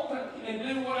I want and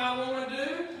do what I want to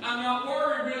do, I'm not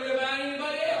worried really about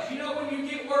anybody else. You know when you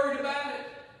get worried about it?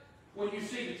 When you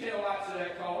see the taillights of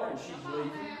that car and she's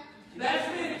leaving. That's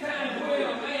many times when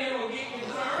a man will get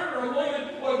concerned or a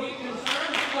woman will get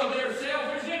concerned of their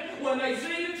selfishness when they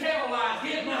see the taillights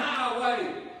hitting the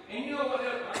highway. And you know what? I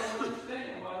don't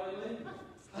understand why they leave.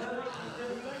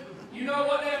 You know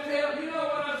what that tells? You know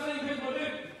what I've seen people do?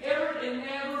 It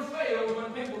never fails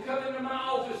when people come into my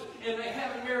office and they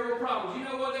have marital problems. You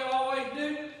know what they always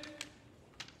do?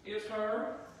 It's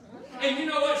her. And you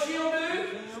know what she'll do?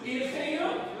 It's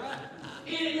him.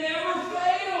 It never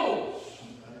fails.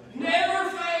 Never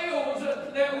fails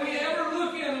that we ever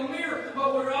look in the mirror,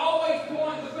 but we're always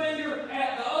pointing the finger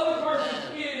at the other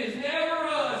person. It is never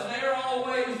us. They're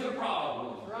always the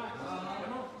problem.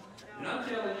 And I'm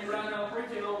telling you right now,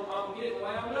 preaching on, I'm getting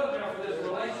wound up now for this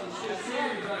relationship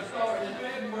series I'm starting in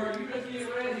February. You just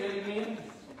get ready, amen.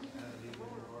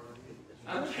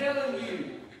 I'm telling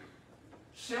you,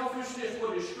 selfishness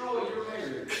will destroy your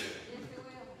marriage.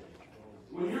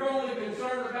 When you're only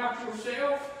concerned about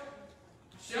yourself,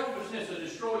 selfishness will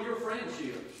destroy your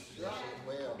friendships.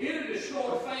 It'll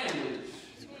destroy families.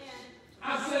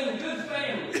 I've seen good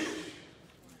families,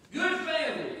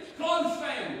 close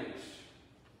families,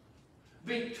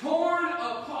 be torn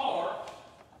apart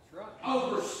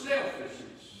over selfishness.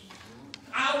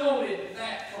 I wanted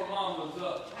that for Mama's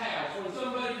house. When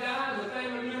somebody dies, a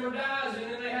family member dies,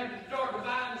 and then they have to start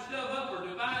dividing stuff up or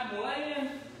dividing the land.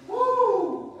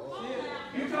 Woo!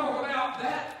 You talk about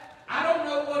that. I don't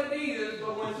know what it is,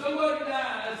 but when somebody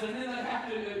dies and then they have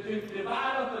to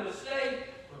divide up an estate,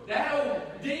 that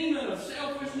old demon of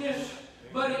selfishness,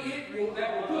 but that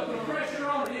will put the pressure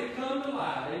on it, it'll come to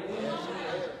light. Amen.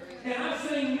 And I've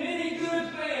seen many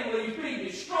good families be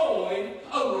destroyed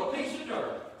over a piece of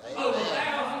dirt, over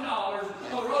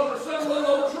 $1,000, or over some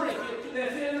little trinket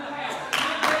that's in the house.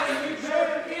 I'm telling you,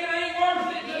 church, it ain't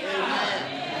worth it tonight.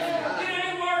 It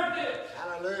ain't worth it.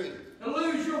 Hallelujah. To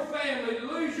lose your family, to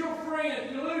lose your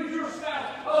friends, to lose your spouse,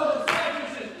 over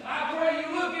selfishness. I pray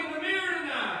you look in the mirror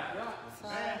tonight.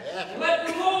 Yes. Let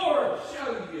the Lord show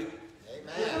you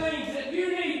the Amen. things that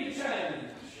you need to change.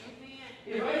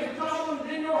 If there's problems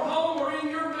in your home or in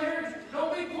your marriage,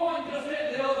 don't be pointing just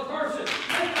at the other person.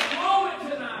 Take a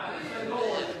moment tonight and say,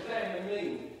 Lord, examine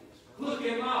me. Look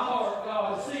in my heart,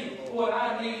 God, and see what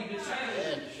I need to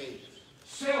change.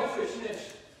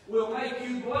 Selfishness will make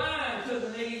you blind to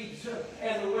the needs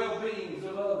and the well-beings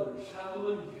of others.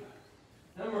 Hallelujah.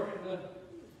 Number,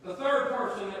 the third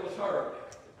person that was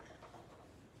hurt.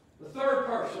 The third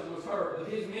person was hurt.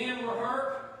 His men were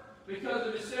hurt because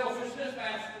of his selfishness.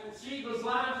 Bathsheba's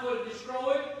life was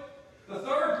destroyed. The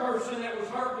third person that was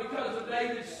hurt because of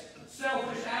David's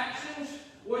selfish actions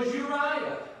was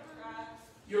Uriah.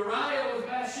 Uriah was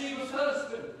Bathsheba's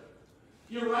husband.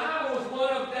 Uriah was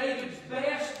one of David's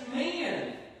best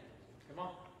men. Come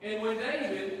on. And when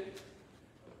David,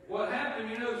 what happened,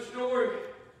 you know the story,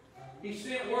 he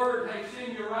sent word, hey,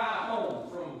 send Uriah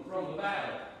home from the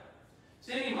battle.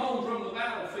 Send him home from the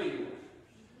battlefield.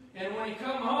 And when he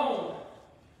come home,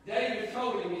 David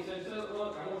told him, he said,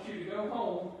 look, I want you to go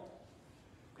home,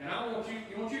 and I want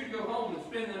you to go home and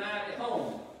spend the night at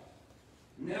home.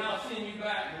 And then I'll send you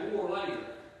back to war later.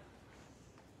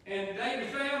 And David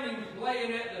found him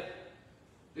laying at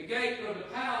the gate of the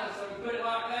palace, I can put it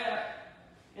like that.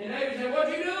 And David said, what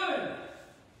are you doing?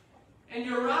 And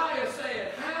Uriah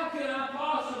said, how can I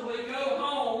possibly go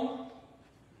home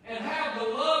and have the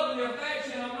love and the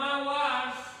affection of my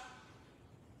wife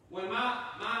when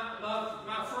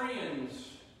my friends,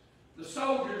 the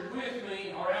soldiers with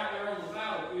me, are out there on the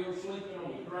battlefield sleeping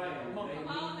on the ground?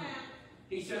 Amen.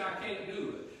 He said, I can't do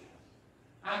it.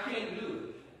 I can't do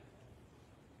it.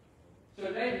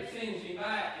 So David sends him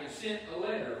back and sent a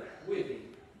letter with him.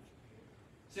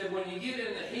 Said, when you get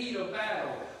in the heat of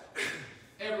battle,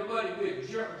 everybody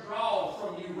withdraw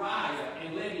from Uriah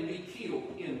and let him be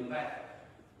killed in the battle.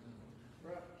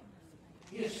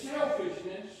 His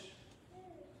selfishness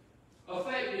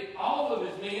affected all of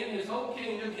his men, his whole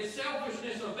kingdom. His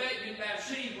selfishness affected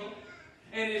Bathsheba,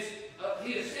 and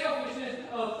his selfishness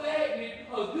affected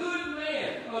a good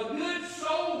man, a good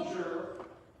soldier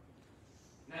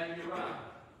named Uriah.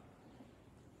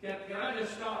 Can I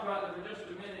just stop right there for just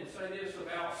a minute and say this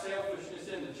about selfishness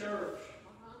in the church?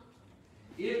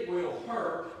 It will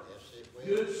hurt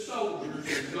good soldiers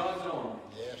in God's army.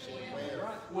 Yes, it will.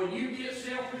 When you get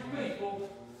selfish people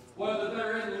whether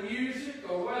they're in the music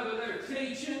or whether they're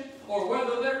teaching or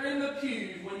whether they're in the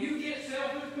pews. When you get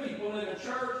selfish people in a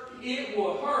church, it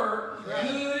will hurt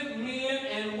good men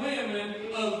and women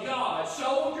of God.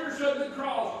 Soldiers of the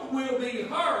cross will be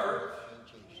hurt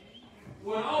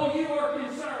when all you are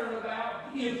concerned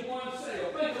about is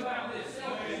oneself. Think about this.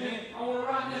 Selfishness. I want to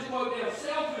write this quote down.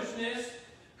 Selfishness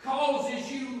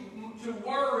causes you to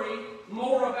worry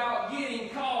more about getting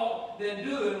caught than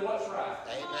doing what's right.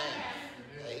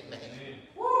 Amen. Amen.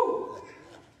 Woo!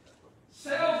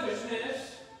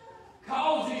 Selfishness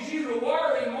causes you to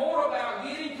worry more about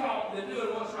getting caught than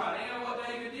doing what's right. You know what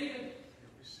David did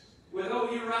with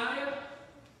old Uriah?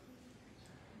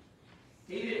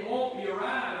 He didn't want Uriah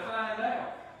to find out.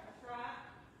 That's right.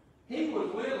 He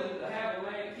was willing to have a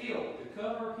man killed to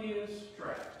cover his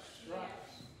tracks. Right.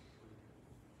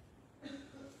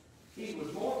 He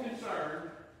was more concerned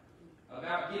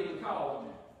about getting caught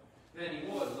than he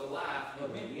was the life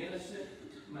of an innocent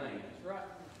man. That's right.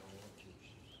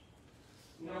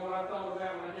 You know what I thought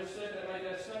about when I just said that, made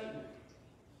that statement?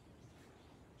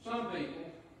 Some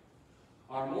people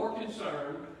are more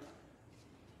concerned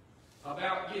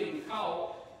about getting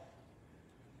caught,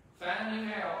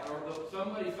 finding out, or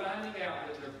somebody finding out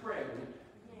that they're pregnant,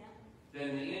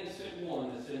 than the innocent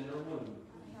one that's in their womb.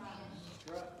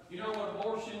 That's right. You know what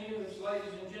abortion is,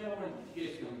 ladies and gentlemen?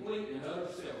 It's complete and utter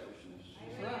selfishness.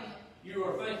 That's right. You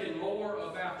are thinking more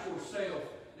about yourself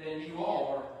than you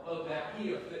are of that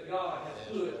gift that God has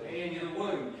put in your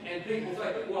womb. And people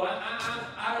say, well,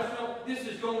 I just know this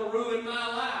is going to ruin my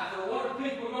life. Or what are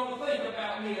people going to think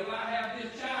about me if I have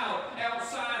this child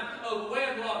outside of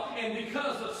wedlock? And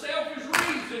because of selfish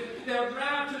reason, they'll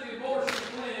drive to the abortion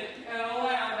clinic and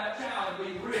allow that child to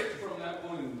be ripped from that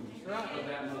womb of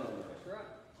that mother. That's right.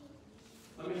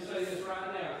 Let me say this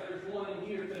right now. If there's one in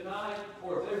here tonight,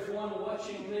 or if there's one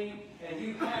watching me, and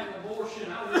you've had an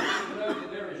abortion, I want you to know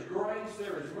that there is grace,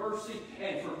 there is mercy,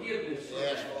 and forgiveness for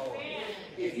Yes, that. Lord.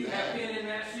 If you have been in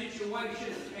that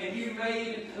situation and you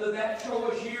made that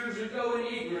choice years ago in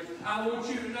ignorance, I want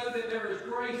you to know that there is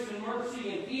grace and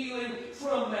mercy and healing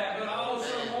from that. But I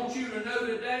also want you to know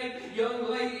today, young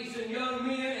ladies and young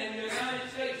men in the United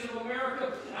States of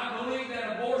America, I believe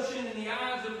that abortion in the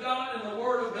eyes of God and the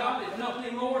Word of God is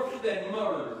nothing more than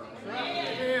murder.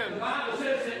 The Bible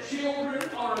says that children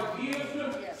are a gift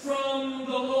from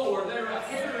the Lord. They're a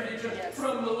heritage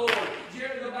from the Lord.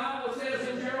 The Bible says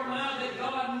in Jeremiah that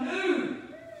God knew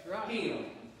him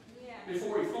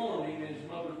before he formed him in his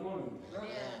mother's womb.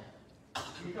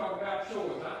 You talk about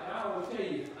choice. I will tell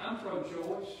you, I'm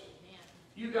pro-choice.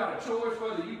 You got a choice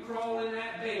whether you crawl in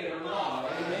that bed or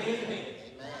not. Amen.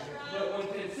 But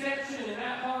when conception and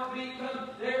that heartbeat comes,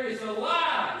 there is a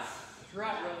life. That's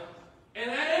right, brother. And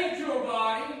that ain't your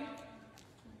body,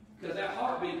 because that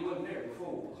heartbeat wasn't there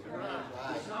before.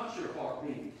 It's not your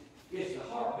heartbeat. It's the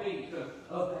heartbeat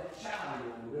of that child.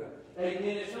 Amen.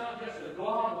 It's not just a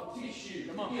glob of tissue.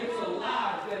 It's a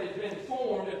life that has been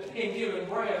formed and given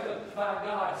breath by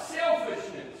God.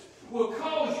 Selfishness will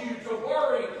cause you to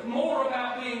worry more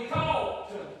about being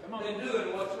caught than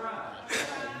doing what's right.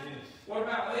 What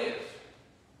about this?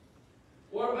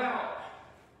 What about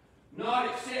not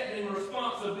accepting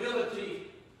responsibility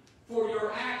for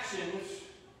your actions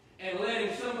and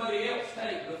letting somebody else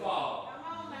take the fall?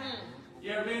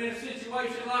 You ever been in a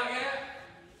situation like that?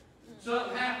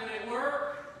 Something happened at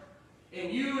work,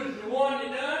 and you was the one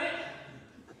that done it,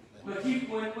 but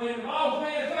when the boss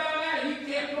man found out, you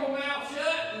kept your mouth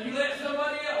shut and you let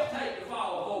somebody else take the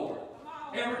fall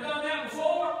for it. Ever done that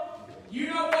before? You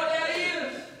know what that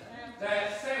is?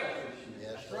 That's selfish.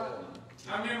 Yes, Lord.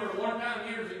 I remember one time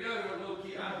years ago, when a little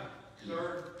kid, I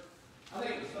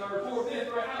think it was third, fourth, fifth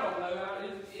grade, I don't know,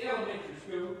 in elementary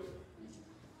school.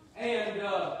 And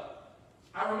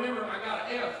I remember I got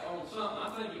an F on something, I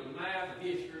think it was math or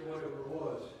history or whatever it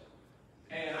was.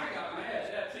 And I got mad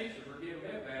at that teacher for giving me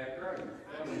a bad grade.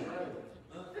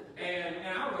 And I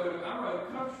wrote a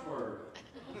curse word.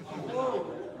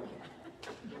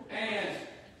 And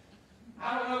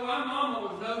I don't know why Mama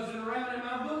was nosing around in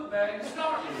my book bag to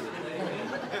start with.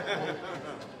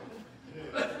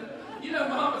 You know,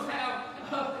 Mamas have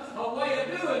a way of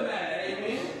doing that,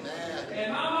 amen?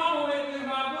 And my mama went through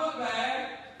my book bag,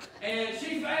 and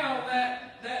she found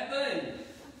that thing.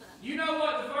 You know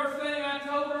what the first thing I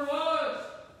told her was?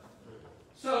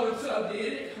 So-and-so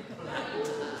did it.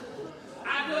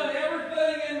 I done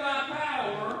everything in my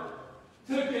power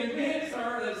to convince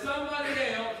her that somebody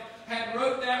else had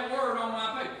wrote that word on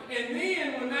my paper. And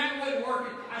then when that wasn't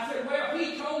working, I said, well,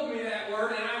 he told me that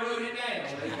word and I wrote it down.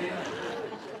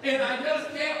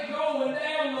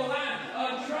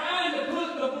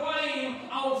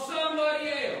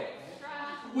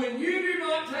 When you do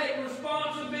not take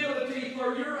responsibility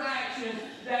for your actions,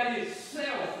 that is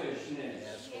selfishness.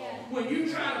 Yes, Lord. When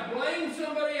you try to blame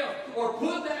somebody else or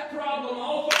put that problem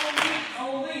off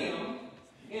on them,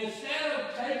 instead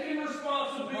of taking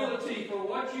responsibility for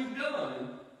what you've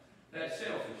done, that's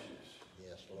selfishness.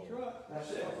 Yes, Lord. That's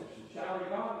selfishness. Child of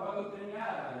God, open your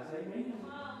eyes. Amen.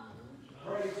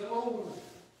 Praise the Lord.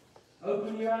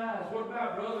 Open your eyes. What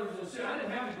about brothers and sisters? I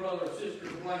didn't have a brother or sister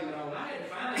to blame it on. I had to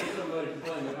find somebody to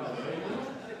blame it on. Amen.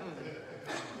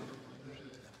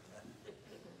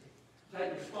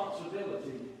 Take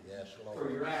responsibility Yes, for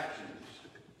Lord. your actions.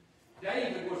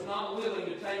 David was not willing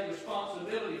to take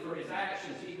responsibility for his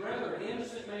actions. He'd rather an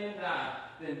innocent man die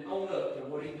than own up to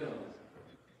what he'd done.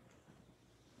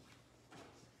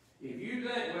 If you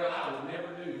think, well, I will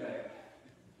never do that,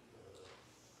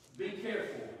 be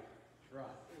careful. That's right.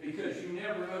 Because you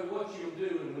never know what you'll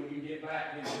do when you get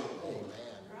back into a court. Amen.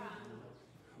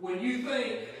 When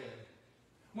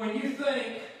you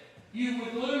think you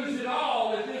would lose it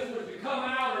all if this was to come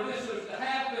out or this was to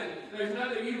happen, there's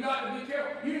nothing. You've got to be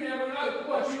careful. You never know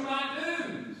what you might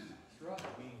do That's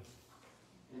right.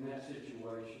 in that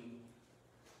situation.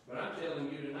 But I'm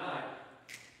telling you tonight,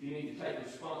 you need to take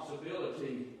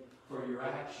responsibility for your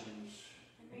actions.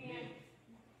 Amen.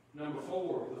 Number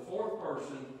 4, the fourth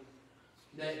person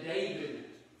that David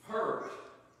hurt.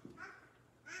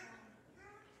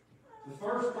 The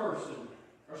fourth person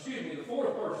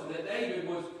that David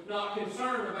was not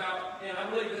concerned about, and I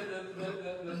believe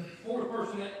that the fourth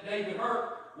person that David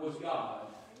hurt was God.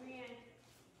 Amen.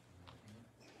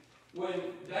 When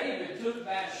David took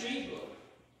Bathsheba,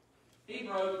 he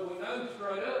wrote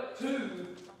up 2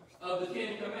 of the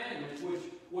 10 commandments, which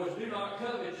was do not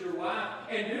covet your wife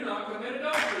and do not commit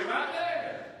adultery, right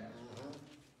there.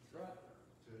 That's right.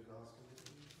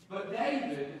 But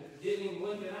David didn't even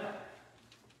blink an eye.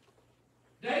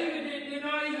 David did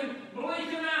not even blink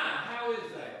an eye. How is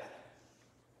that?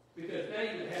 Because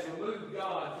David had removed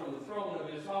God from the throne of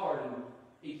his heart and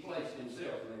he placed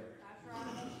himself there. That's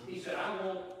right. He said, I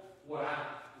want what I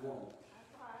want.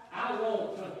 That's right. I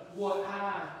want what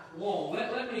I want.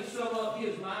 Let me sum up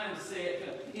his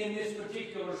mindset in this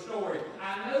particular story.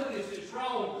 I know this is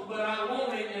wrong, but I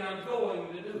want it and I'm going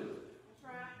to do it.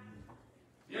 That's right.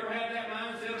 You ever had that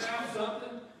mindset about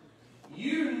something?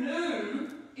 You knew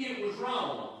it was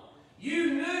wrong.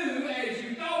 You knew as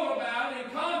you thought about it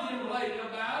and contemplated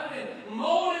about it and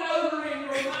mulled it over in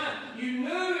your mind, you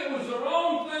knew it was the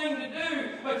wrong thing to do,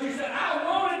 but you said, I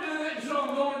want to do it, so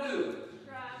I'm going to do it.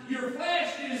 Right. Your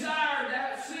flesh desired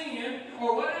that sin,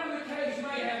 or whatever the case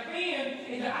may have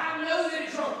been, and I know that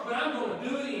it's wrong, but I'm going to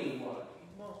do it anyway.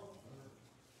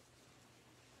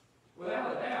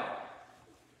 Without a doubt.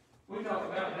 We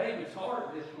talked about David's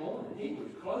heart this morning. He was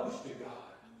close to God.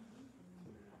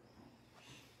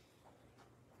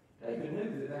 David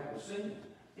knew that was sin.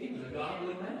 He was a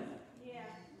godly man. Yeah.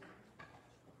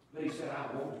 But he said,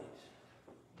 I want it.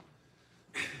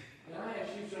 Can I ask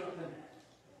you something?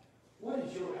 What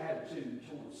is your attitude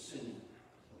towards sin?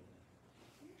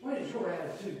 What is your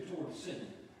attitude towards sin?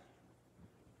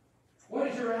 What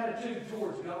is your attitude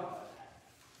towards God?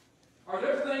 Are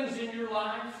there things in your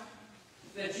life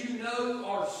that you know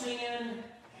are sin,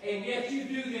 and yet you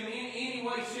do them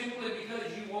anyway simply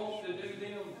because you want to do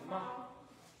them?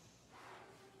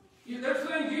 There's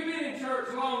things, you've been in church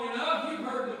long enough, you've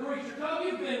heard the preacher talk,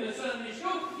 you've been to Sunday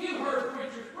school, you've heard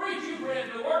preachers preach, you've read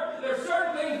the Word. There's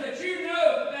certain things that you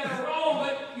know that are wrong,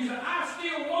 but you say, I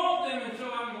still want them, and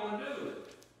so I'm going to do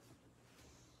it.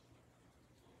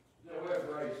 No way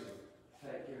grace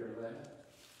will take care of that.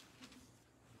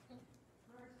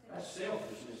 That's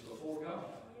selfishness before God.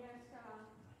 Yes,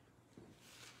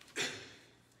 God.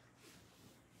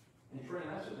 And friend,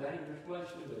 that's a dangerous place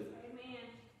to be. Amen.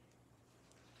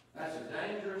 That's a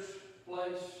dangerous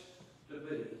place to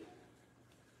be.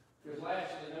 Because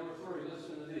lastly, number 3,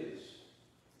 listen to this.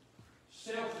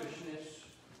 Selfishness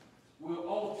will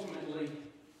ultimately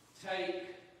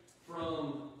take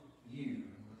from you.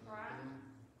 Right.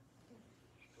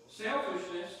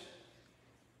 Selfishness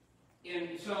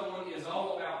in someone is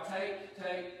all about take,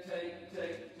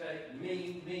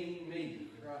 me.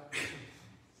 Right.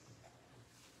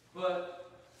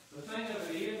 But the thing of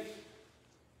it is,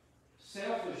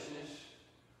 selfishness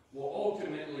will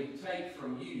ultimately take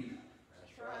from you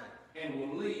That's right. and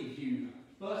will leave you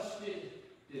busted,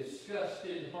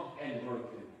 disgusted, and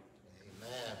broken.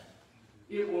 Amen.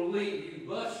 It will leave you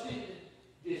busted,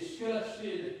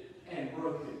 disgusted, and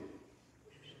broken.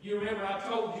 You remember I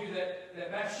told you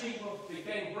that Bathsheba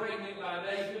became pregnant by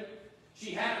David.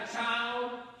 She had a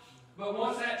child, but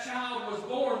once that child was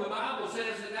born, the Bible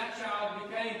says that child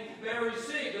became very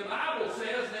sick. The Bible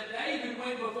says that David went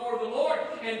went before the Lord,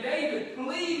 and David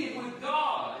pleaded with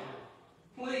God,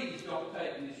 please don't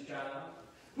take this child.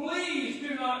 Please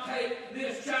do not take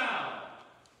this child.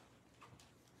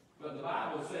 But the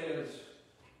Bible says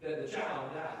that the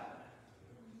child died.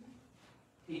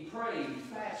 He prayed, he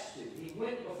fasted, he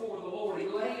went before the Lord, he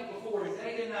laid before him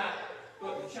day and night,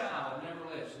 but the child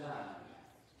nevertheless died.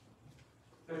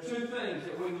 There are two things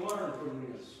that we learn from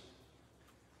this.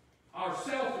 Our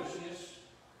selfishness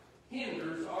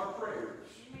hinders our prayers.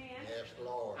 Yes,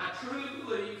 Lord. I truly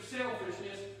believe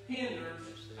selfishness hinders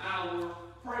our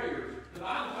prayers. The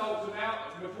Bible talks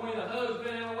about between a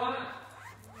husband and a wife.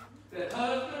 That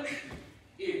husbands,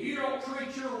 if you don't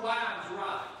treat your wives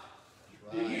right,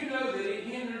 do you know that it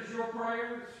hinders your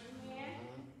prayers? Yeah.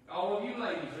 All of you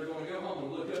ladies are going to go home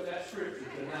and look up that scripture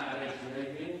tonight,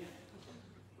 amen?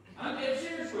 I'm dead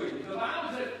serious with you. The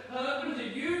Bible says, husbands,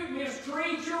 if you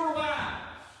mistreat your wives,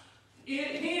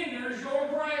 it hinders your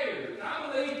prayers.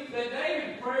 I believe that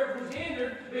David's prayer was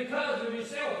hindered because of his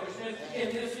selfishness in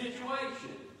this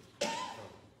situation.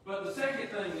 But the second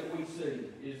thing that we see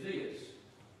is this.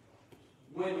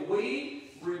 When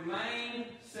we remain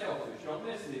selfish, don't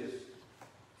miss this.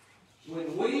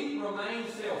 When we remain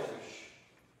selfish,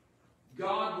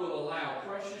 God will allow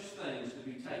precious things to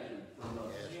be taken from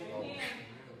us. Yes,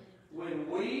 when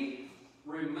we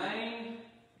remain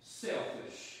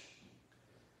selfish,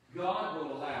 God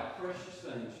will allow precious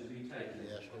things to be taken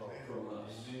from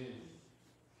us.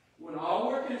 When all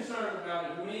we're concerned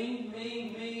about is me,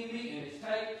 and it's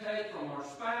take from our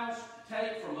spouse,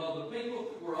 take from other people,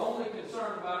 we're only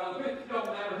concerned about other people. It don't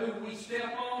matter who we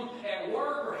step on at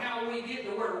work or how we get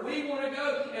to where we want to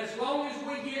go, as long as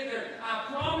we get there. I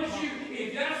promise you,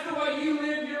 if that's the way you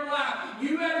live your life,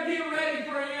 you better get ready,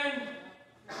 friend.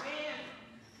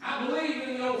 I believe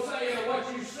in the old saying of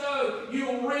what you sow,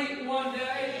 you'll reap one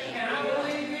day. And I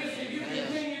believe this, if you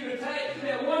continue to take,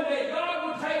 that one day God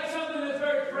will take something that's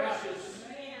very precious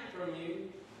from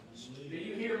you. Do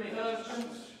you hear me,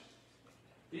 husbands?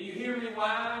 Do you hear me,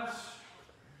 wives?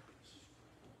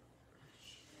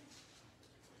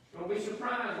 Don't be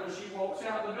surprised when she walks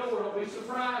out the door. Don't be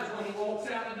surprised when he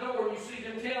walks out the door. You see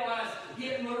them tail lights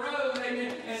hitting the road,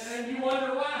 and you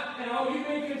wonder why. And all you've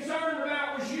been concerned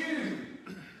about was you.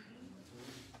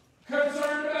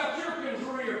 Concerned about your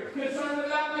career. Concerned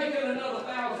about making another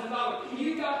 $1,000.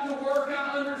 You got to work,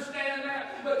 I understand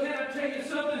that. But can I tell you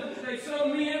something? They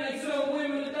some men, they some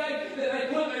women today, that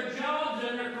they put their jobs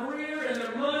and their career and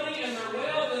their money and their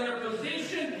wealth and their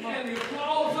position and the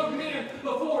applause of men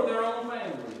before their own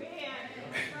family.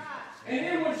 And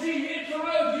then when she hits the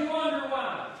road, you wonder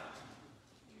why.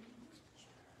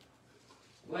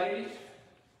 Ladies,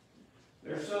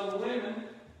 there's some women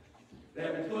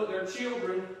that will put their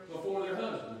children before their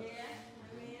husbands. Yeah.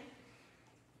 Amen.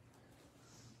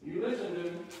 You listen to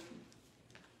them.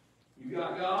 You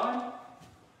got God.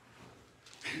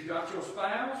 You got your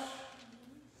spouse.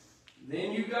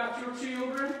 Then you got your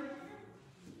children.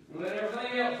 And let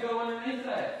everything else go underneath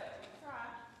that.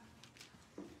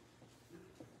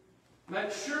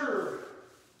 Make sure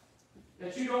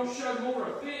that you don't show more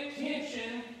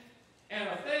attention and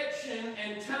affection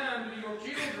and time to your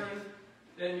children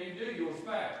than you do your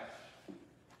spouse.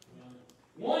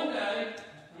 One day,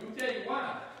 let me tell you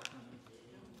why.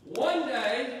 One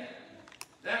day,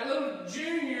 that little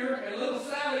Junior and little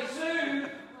Sally Sue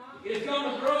is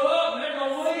going to grow up and they're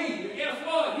going to leave. And guess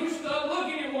what? You start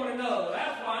looking at one another.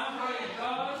 That's why I'm praying,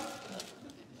 God.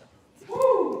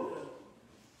 Woo!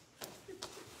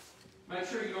 Make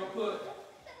sure you don't put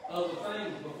other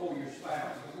things before your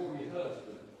spouse, before your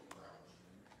husband,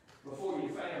 before your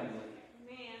family.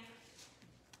 Amen.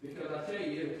 Because I tell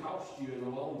you, it'll cost you in the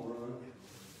long run.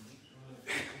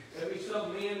 There'll be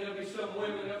some men, there'll be some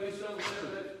women, there'll be some,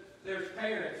 there's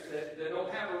parents that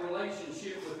don't have a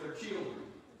relationship with their children.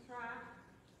 That's right.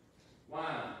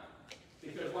 Why?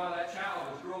 Because while that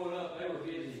child was growing up, they were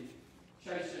busy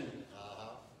chasing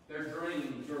their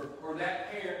dreams, or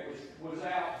that parent was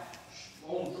out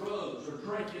on drugs or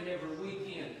drinking every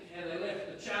weekend, and they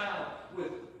left the child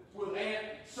with Aunt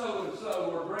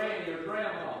so-and-so or Granny or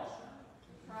Grandma.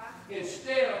 Right.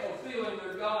 Instead of fulfilling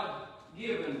their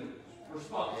God-given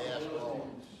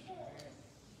responsibilities.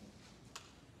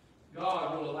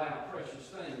 God will allow precious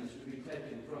things to be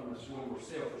taken from us when we're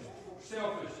selfish.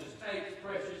 Selfishness takes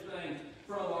precious things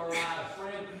from our lives.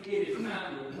 Friend, it is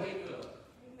time to wake up.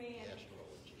 Amen.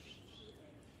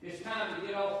 It's time to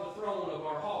get off the throne of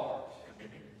our heart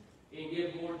and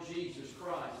give Lord Jesus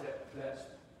Christ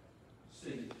that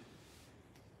seat.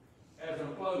 As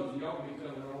I'm closing, y'all can be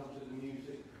coming on to the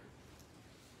music.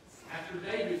 After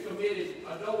David committed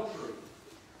adultery,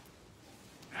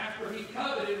 after he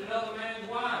coveted another man's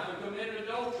wife and committed adultery,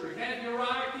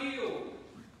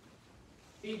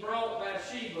 he brought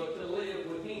Bathsheba to live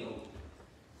with him.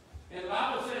 And the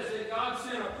Bible says that God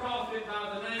sent a prophet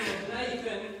by the name of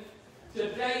Nathan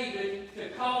to David to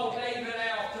call David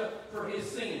out for his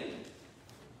sin.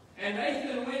 And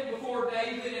Nathan went before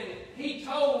David and he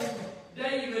told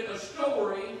David a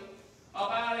story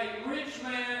about a rich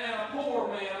man and a poor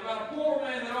man, about a poor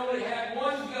man that only had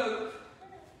one goat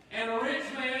and a rich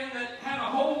man that had a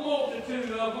whole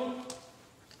multitude of them.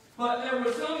 But there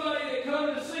was somebody that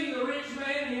come to see the rich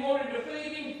man and he wanted to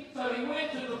feed him, so he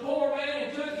went to the poor man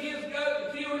and took his goat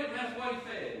and killed it, and that's why he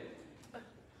fed him.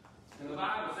 And the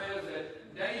Bible says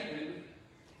that David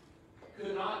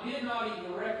did not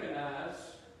even recognize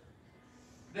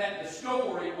that the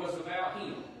story was about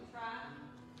him.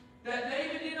 That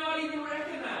David did not even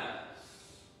recognize.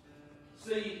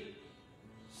 See,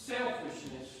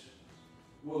 selfishness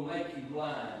will make you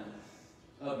blind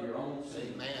of your own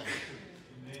sin. Amen.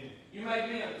 You may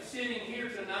be sitting here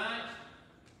tonight,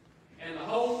 and the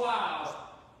whole while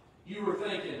you were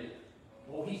thinking,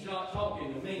 well, he's not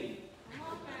talking to me.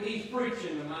 He's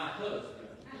preaching to my husband.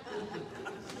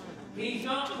 He's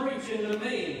not preaching to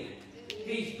me.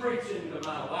 He's preaching to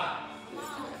my wife.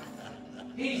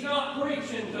 He's not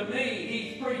preaching to me.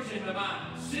 He's preaching to my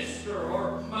sister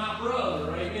or my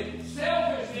brother. Amen.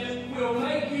 Selfishness will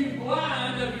make you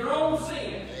blind of your own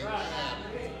sin.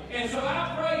 And so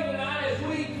I pray tonight as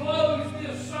we close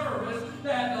this service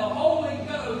that the Holy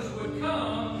Ghost would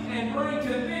come and bring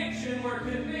conviction where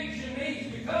conviction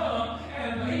needs to come,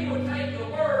 and He would take the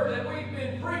word that we've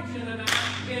been preaching tonight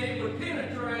and it would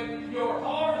penetrate your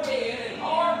hard head and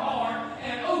hard heart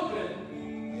and open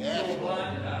your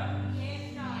blinded eyes.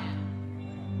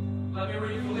 Let me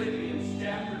read Philippians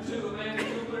chapter 2. Amanda,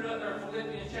 we'll put it up there.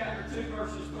 Philippians chapter 2,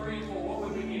 verses 3 and 4. What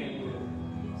we begin with.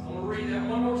 I'm going to read that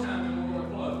one more time and we're going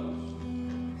to close.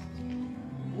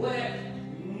 Let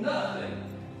nothing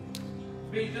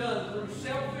be done through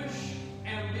selfish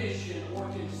ambition or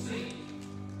conceit,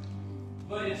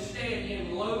 but instead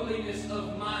in lowliness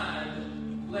of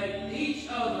mind, let each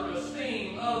other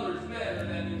esteem others better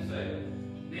than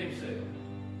themselves.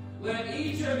 Let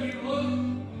each of you look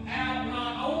out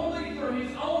not only for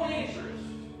his own interest,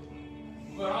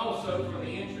 but also for the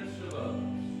interest of others.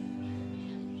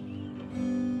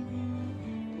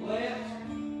 Let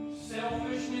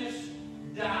selfishness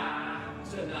die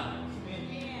tonight.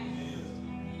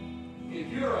 If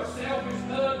you're a selfish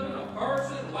husband, a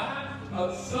person, wife,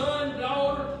 a son,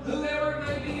 daughter, whoever it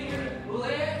may be here,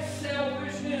 let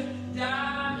selfishness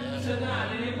die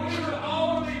tonight. And if we were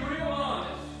all to be real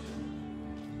honest,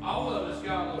 all of us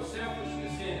got a little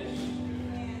selfishness in us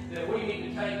that we need to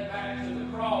take back to the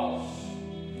cross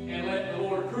and let the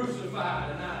Lord crucify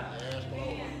tonight.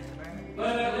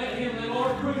 Let Him, the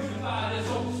Lord, crucify this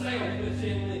old self that's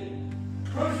in me.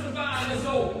 Crucify this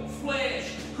old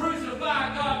flesh.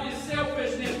 Crucify, God, this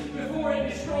selfishness before it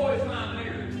destroys my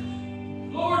marriage.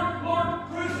 Lord,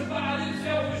 crucify this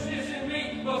selfishness in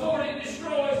me before it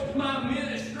destroys my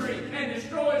ministry and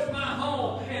destroys my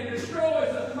home and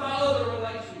destroys my other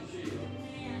relationships.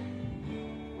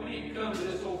 We need to come to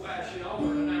this old-fashioned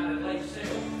altar tonight and lay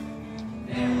self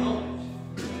down on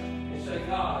it and say,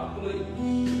 God,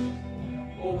 please,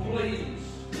 oh please,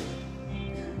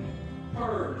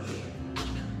 purge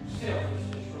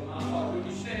selfishness from my heart. Would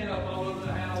you stand up all over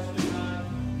the house tonight?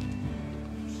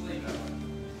 Sleep up.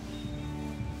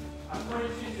 I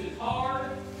preach this as hard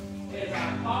as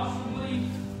I possibly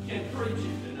can preach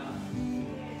it tonight.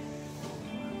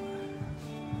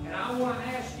 And I want to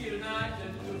ask you tonight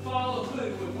to follow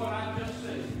through with what I just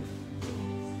said.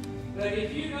 That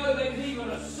if you know there's even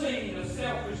a seed of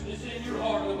selfishness in your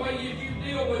heart, the way you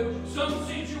deal with some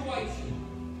situation,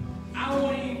 I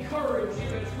want to encourage you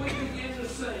as we begin to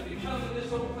sing to come to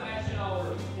this old-fashioned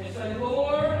altar and say,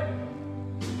 Lord,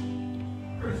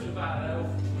 crucify that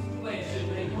old flesh in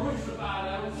me, crucify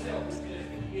that old selfishness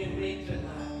in me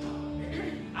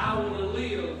tonight. I want to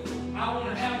live. I want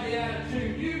to have the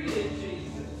attitude you did,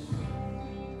 Jesus.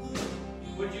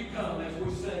 Would you come as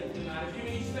we sing tonight? If you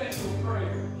need special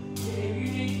prayer, if you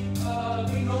need to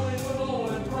be going with the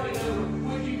Lord and pray over,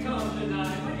 would you come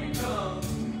tonight? Would you come?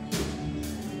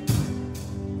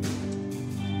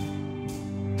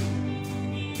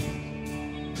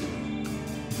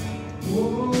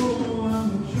 Oh, I'm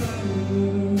a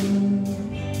traveler,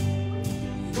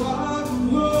 far from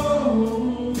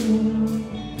home,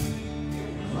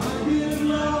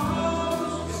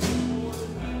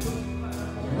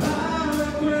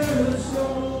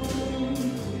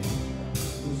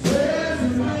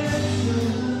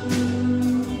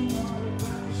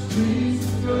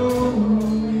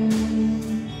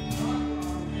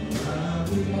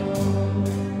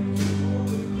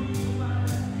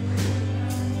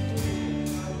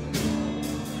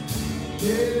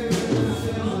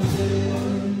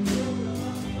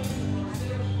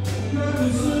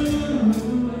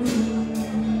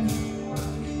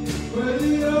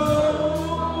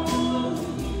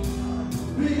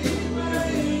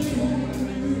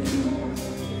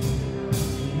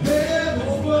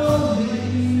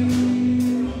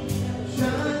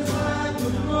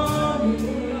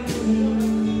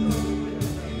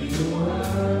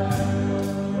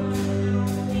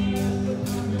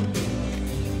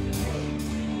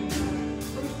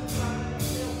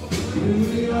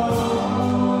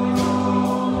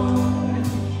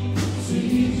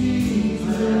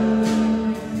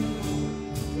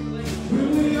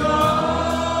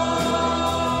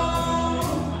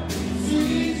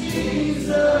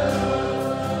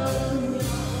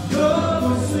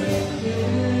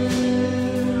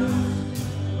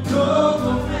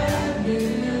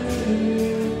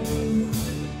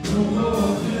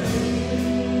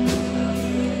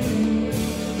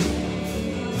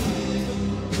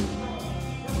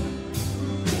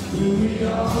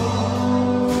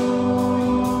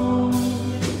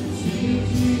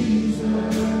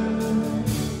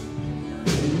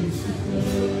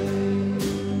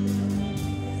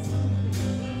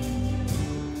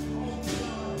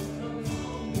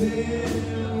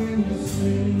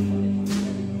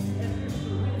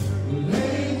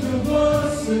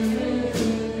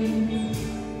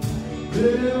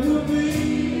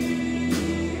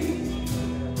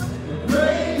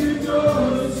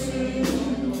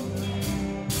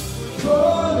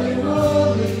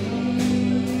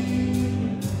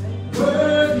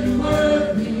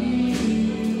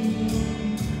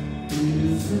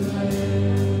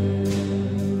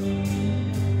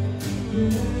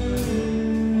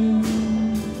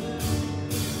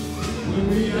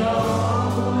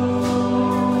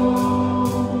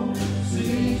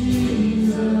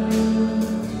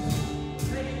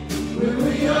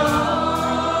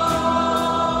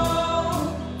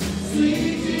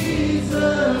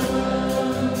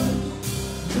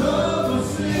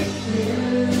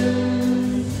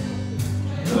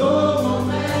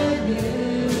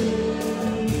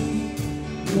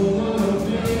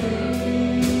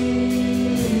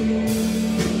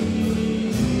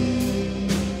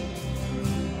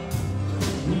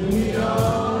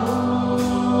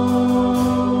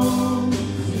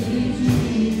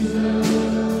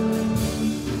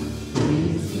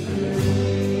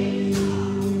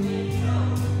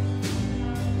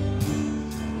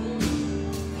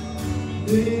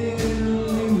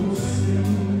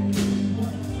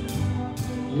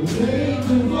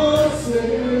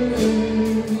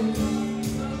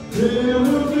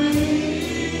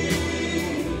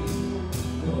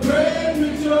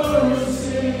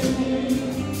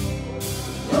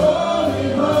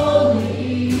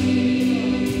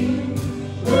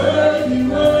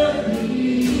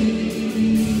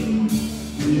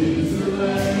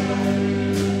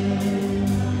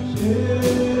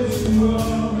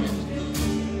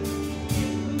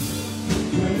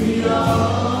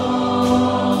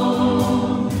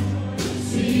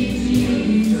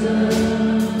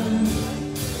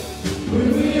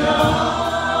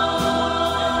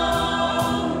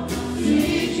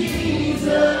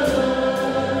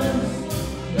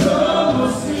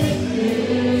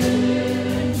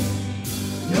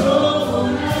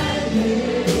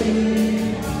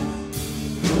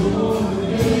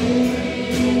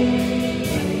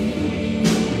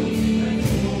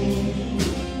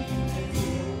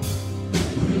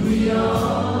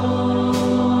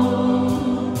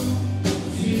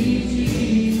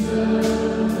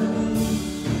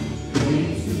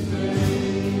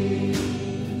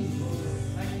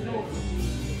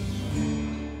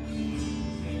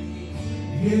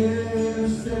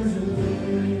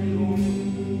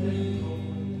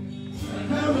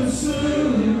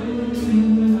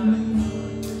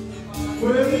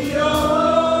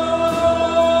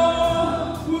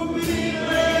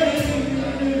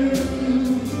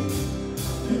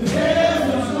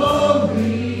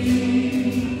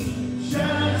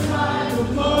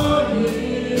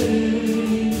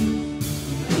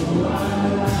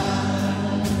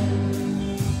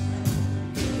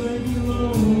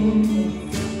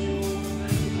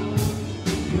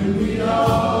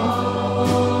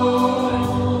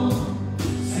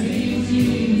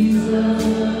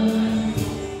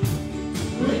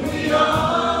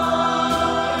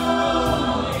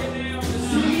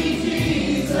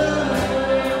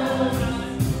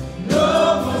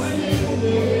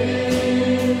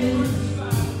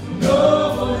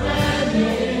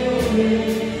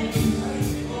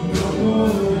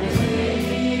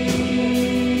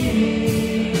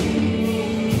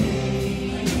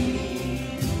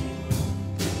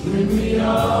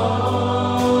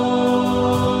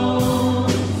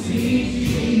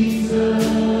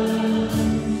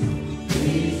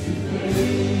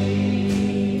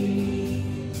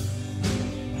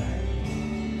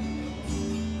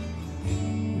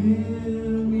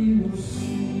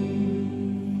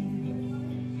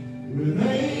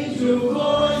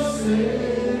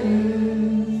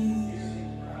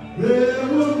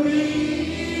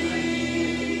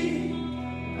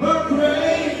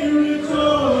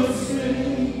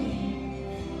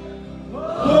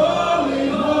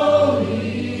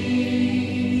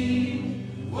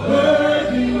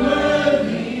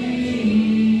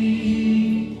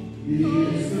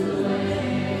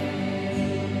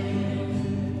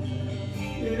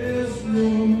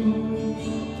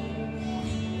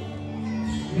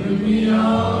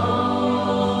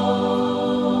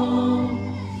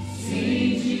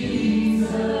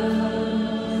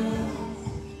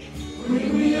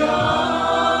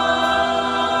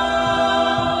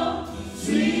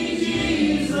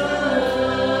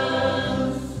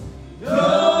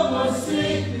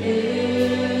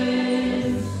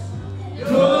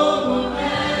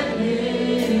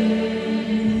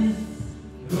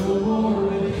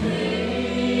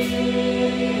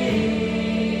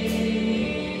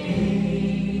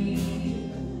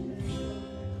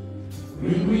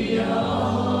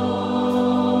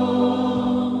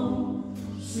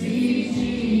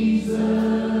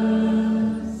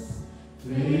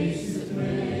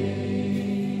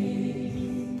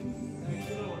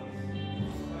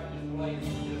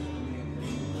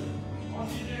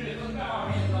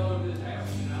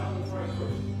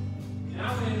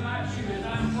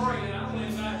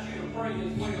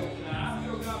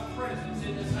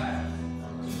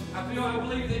 I I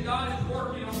believe that God is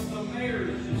working on some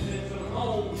marriages and some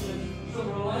homes and some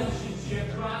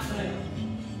relationships right now.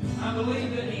 I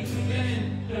believe that He's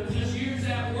beginning to just use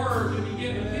that word to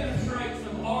begin to penetrate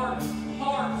some hearts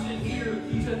in here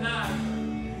tonight.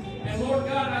 And Lord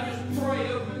God, I just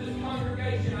pray over this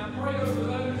congregation. I pray over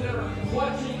those that are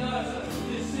watching us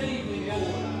this evening,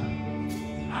 Lord.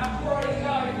 I pray,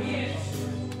 God, against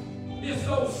this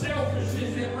old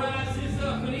selfishness that rises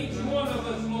up in each one of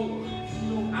us, Lord.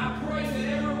 I pray that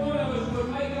every one of us would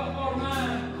make up our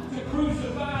mind to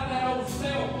crucify that old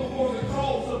self before the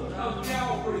cross of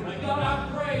Calvary. God, I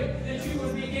pray that you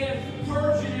would begin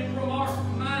purging it from our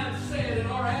mindset and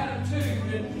our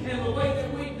attitude and the way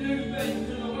that we do things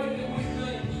and the way that we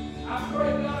think. I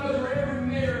pray, God, over every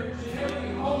marriage and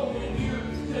every home in here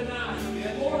tonight.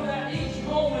 And Lord, that each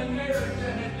home and marriage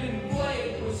that has been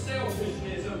plagued with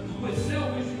selfishness, with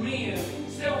selfish men,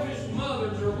 selfish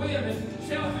mothers or women,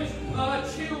 selfish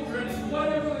children,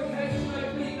 whatever the case may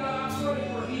be, God, I pray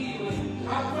for healing.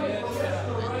 I pray for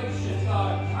restoration,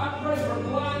 God. I pray for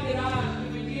blinded eyes to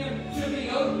begin to be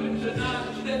open tonight,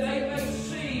 that they may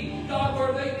see, God,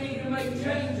 where they need to make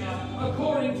changes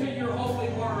according to your holy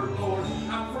word, Lord.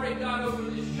 I pray, God, over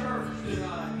this church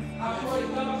tonight. I pray,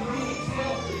 God, for any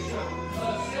selfish,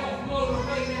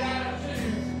 self-motivated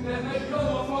attitude that may come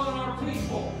upon our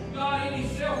people. God, any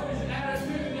selfish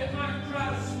attitude that might try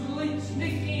to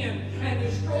sneak in and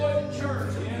destroy the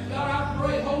church. God, I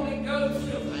pray, Holy Ghost,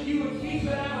 that you would keep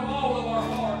it out of all of our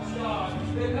hearts, God.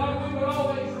 That, God, we would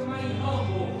always remain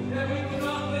humble. That we would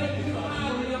not think too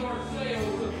highly of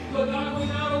ourselves. But, God, we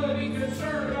not only be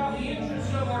concerned about the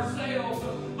interests of ourselves,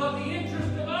 but the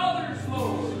interests of others,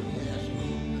 Lord.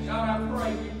 God, I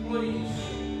pray you please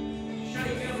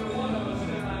shake every one of us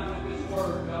tonight with this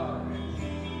word, God.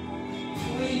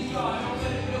 Please, God, don't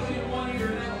let it go in one ear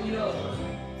and out the other.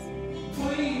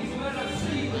 Please let us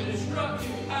see the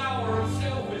destructive power of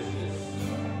selfishness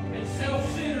and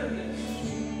self-centeredness.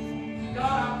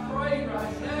 God, I pray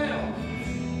right now,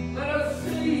 let us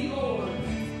see, Lord,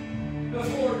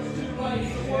 before it's too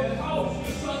late, before it costs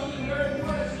us something very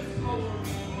precious, Lord.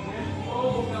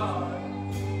 Oh, God,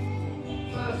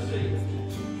 let us see it.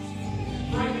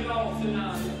 Break it off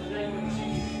tonight in the name of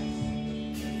Jesus.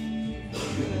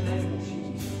 In the name of Jesus.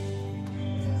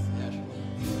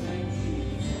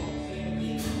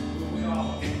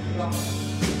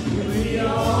 We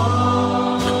all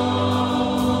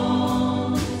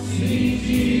see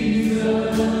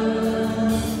Jesus.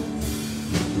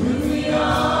 We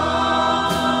all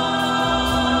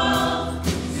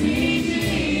see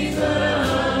Jesus.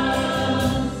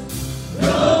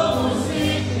 No more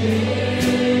sickness,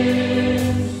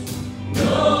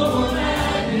 no more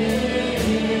madness,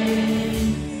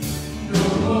 no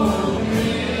more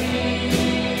pain.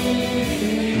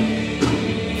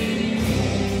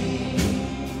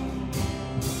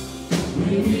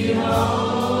 We all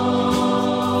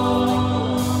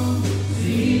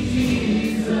see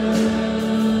Jesus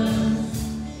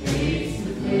face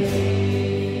to face.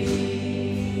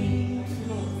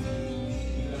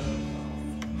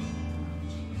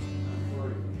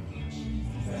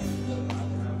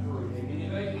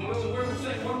 We're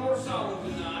sing one more song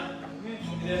tonight. And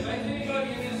if there's anybody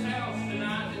in this house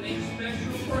tonight that needs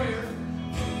special prayer,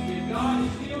 if God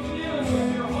is still dealing with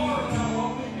your heart, I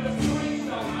want to just preach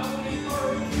on. I want to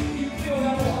encourage you. You feel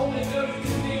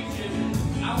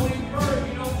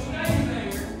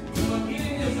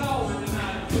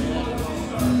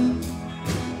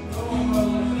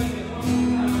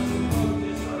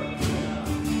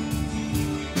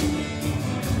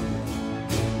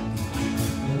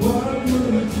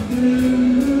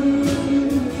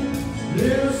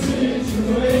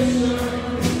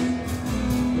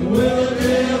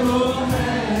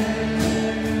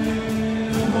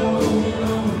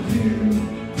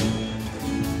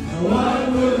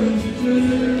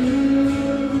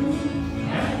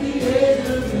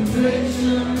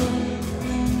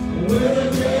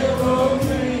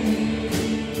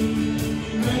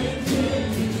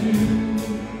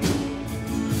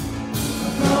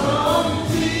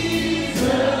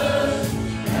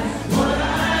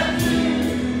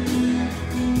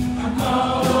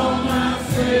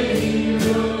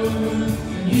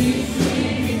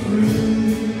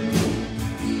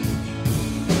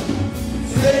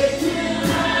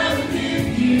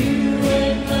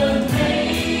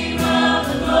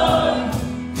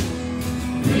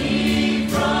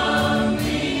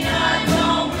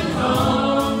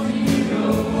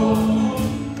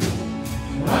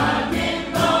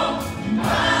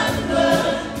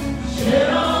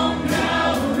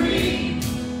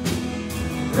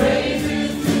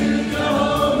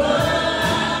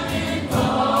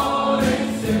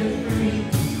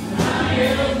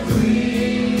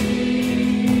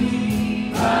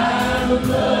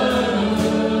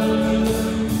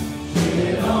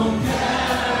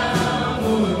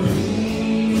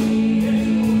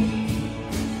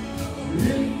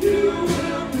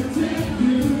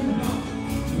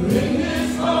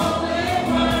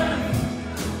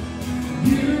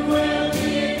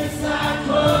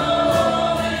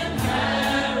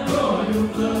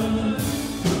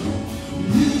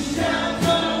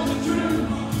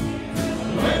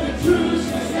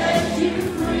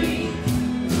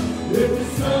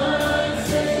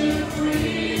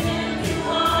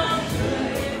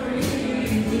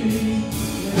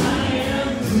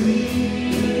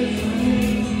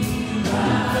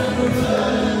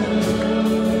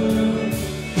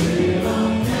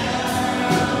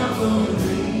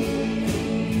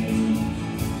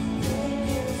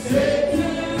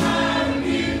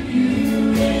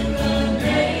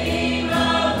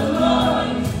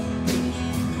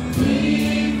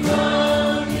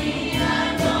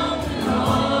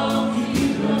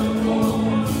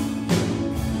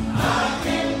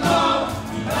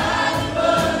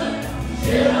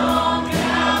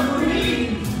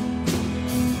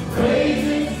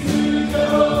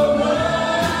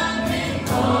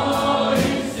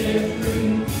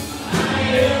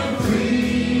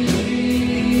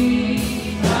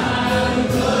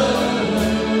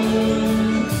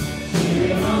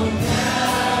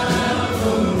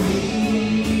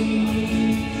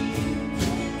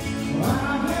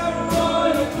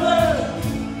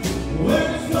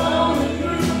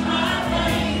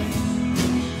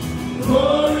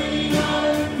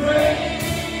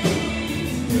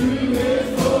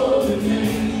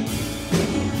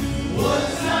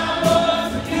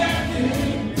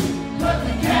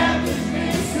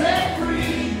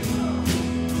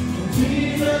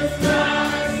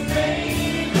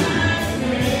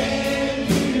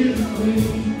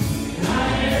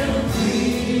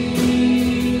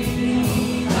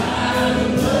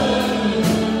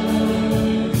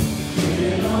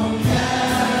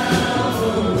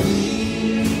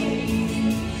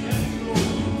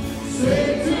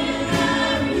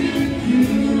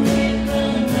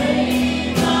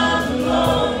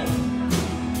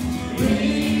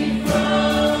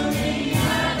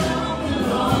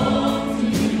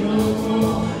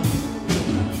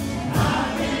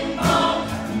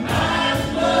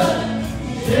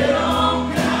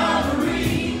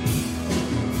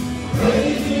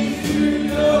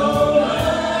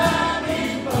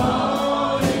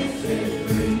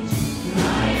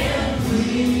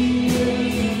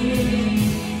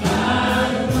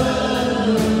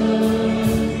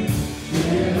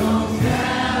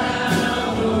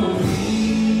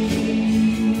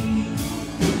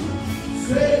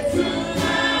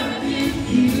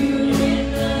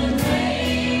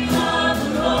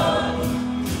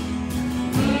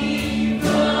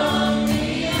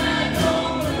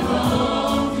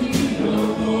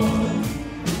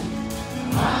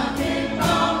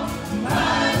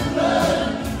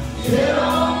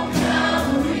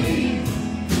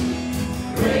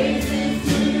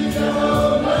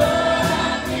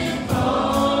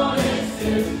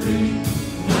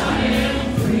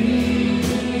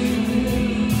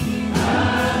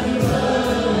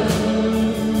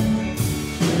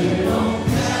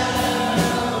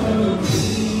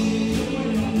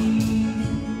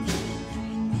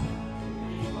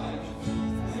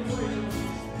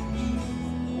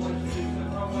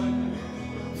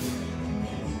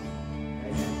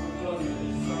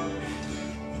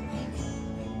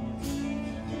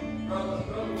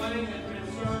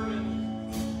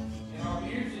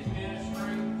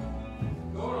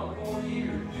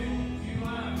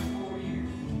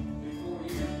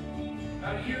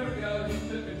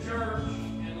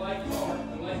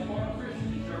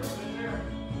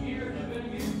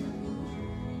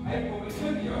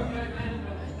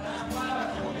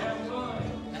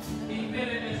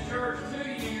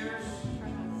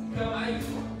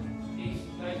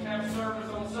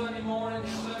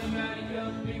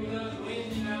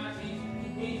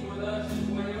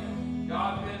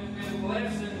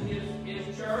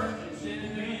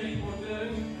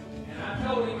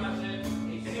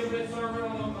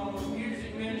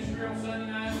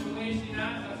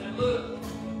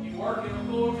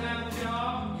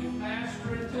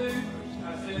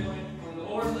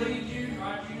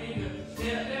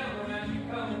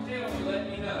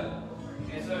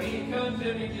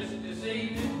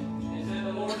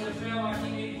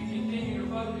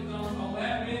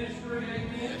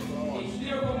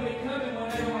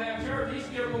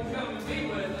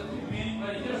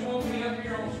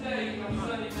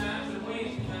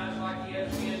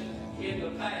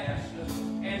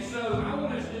And so I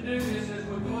want us to do this as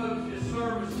we close this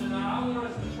service tonight. I want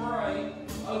us to pray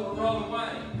over Brother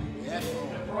Wayne. Yes, To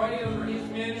Lord. pray over his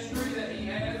ministry that he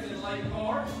has in Lake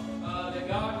Park, that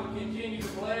God would continue to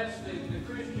bless the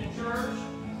Christian church,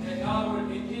 that God would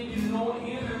continue to anoint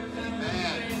him every time he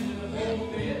stands in the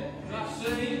pulpit. I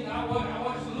sing. I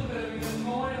watched a little bit of him this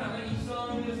morning. I think he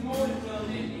sung this morning,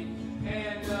 didn't he?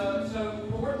 And so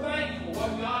we're thankful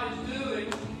what God is doing.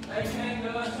 They came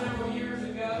to us several years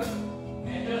ago,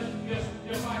 and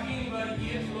just like anybody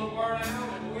gets a little burnt out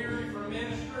and weary from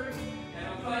ministry. And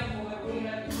I'm thankful that we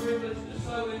had the privilege to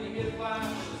sow into his life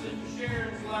and Sister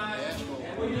Sharon's life.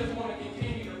 And we just want to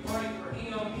continue to pray for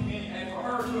him and for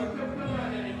her. So come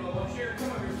right down here, brother. Sharon,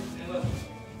 come over here and listen.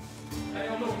 I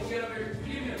don't know if you get up here,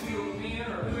 give me a few of men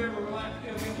or whoever would like to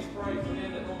come in and pray for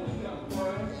them that normally come and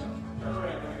pray. Turn around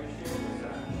right here, Sharon, this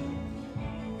side.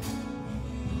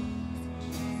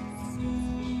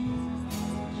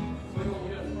 We want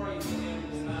to just pray for them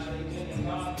tonight, amen. And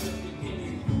God just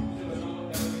continue to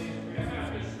anoint their ministry. I got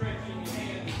to stretch in your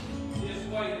hand this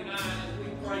way tonight as we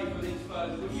pray for these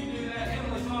folks. Would you do that?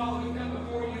 Heavenly Father, we come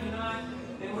before you tonight,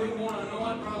 and we want to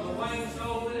anoint Brother Wayne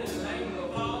Sullivan in the name of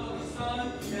the Father, the Son,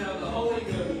 and of the Holy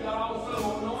Ghost. God,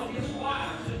 also anoint his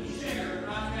wife, Sister Sharon,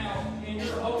 right now in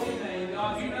your holy name.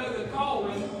 God, you know the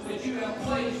calling that you have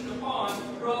placed upon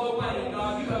Brother Wayne.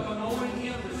 God, you have anointed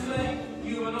him to sing.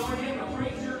 You anointed him to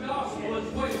preach your gospel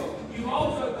as well. You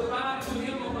also provided for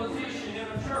him a position in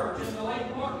a church, in the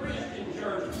Lake Park Christian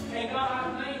Church. And God,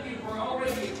 I thank you for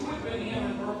already equipping him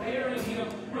and preparing him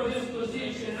for this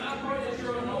position. And I pray that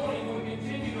your anointing will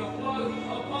continue to flow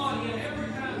upon him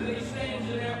every time that he stands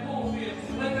in that pulpit.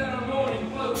 Let that anointing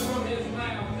flow from his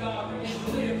mouth, God, from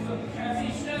his lips. As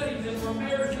he studies and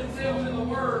prepares himself in the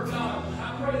Word, God,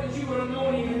 I pray that you would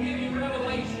anoint him and give him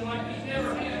revelation like he's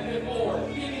never had before.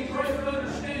 Give him greater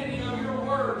understanding of your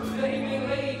Word, that he may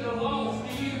lead the lost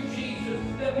to you, Jesus,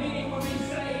 that many would be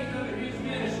saved under his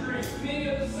ministry. Many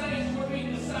of the saints would be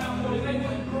discipled, and they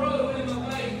would grow in the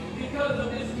faith because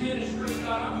of this ministry.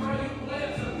 God, I pray you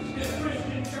bless this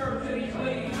Christian church that he's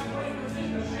leading. I pray for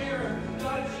Sister Sharon,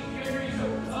 God, that she carries the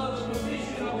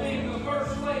position of being the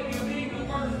first lady, of being the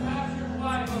first pastor's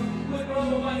wife with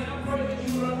Brother Wayne. I pray that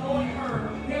you would anoint her,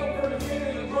 help her to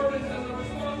carry the burdens and the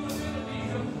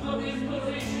responsibilities of this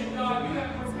position, God. You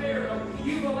have prepared them.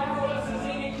 You've allowed us as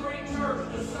any Creek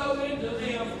Church to sow into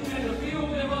them and to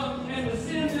build them up and to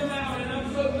send them out. And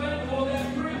I'm so thankful for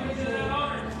that privilege and that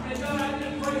honor. And God, I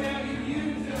just pray how you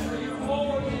use them for your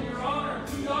glory and your honor.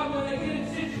 God, when they get in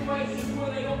situations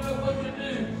where they don't know what to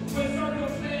do, when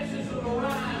circumstances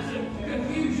arise and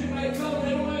confusion may come,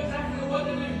 they don't know exactly what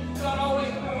to do, God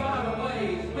always provide a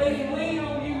way. Let him lean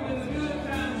on you in the good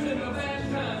times and the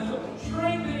bad times. So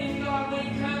strengthen him, God,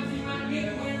 many times he might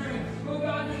get weary. Oh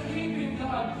God, just keep him,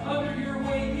 God, under your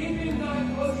wing. Keep him,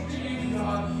 God, close to you,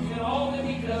 God. In all that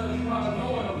he does, God,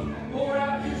 anoint him. Pour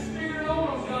out your Spirit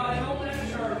on him, God, and on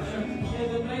that church. In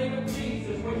the name of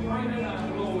Jesus, we pray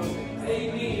tonight, Lord.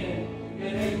 Amen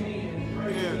and amen.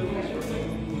 Praise the Lord.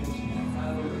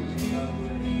 Hallelujah.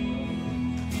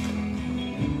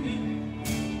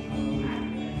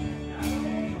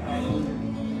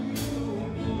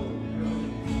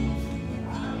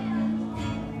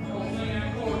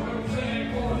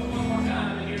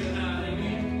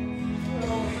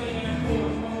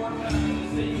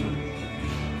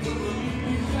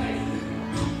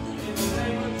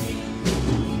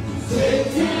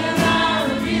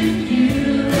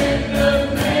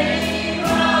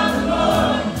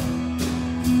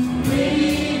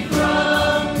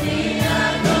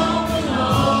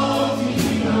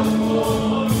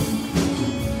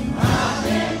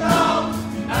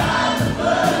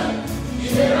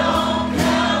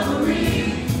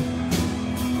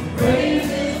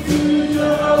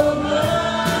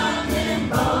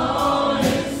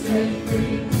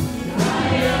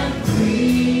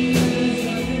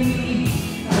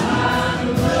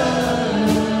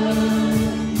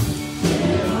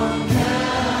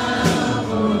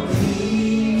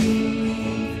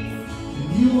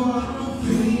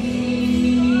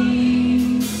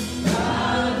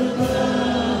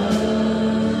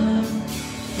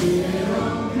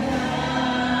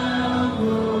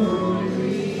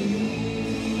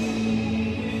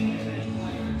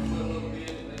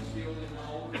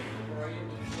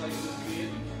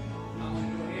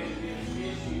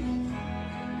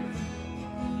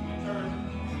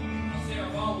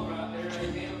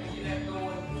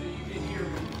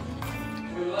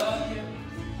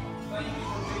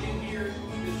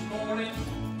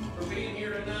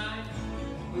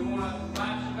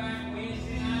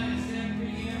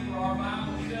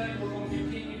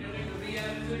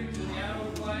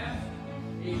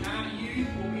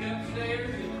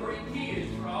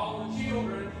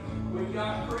 We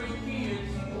got 3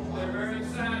 kids that are very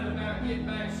excited about getting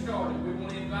back started. We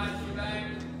want to invite you back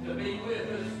to be with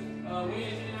us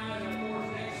Wednesday night and, of course,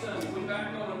 next Sunday. We're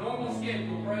back on a normal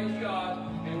schedule, praise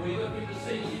God, and we're looking to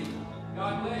see you.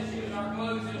 God bless you in our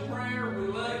closing prayer. We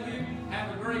love you.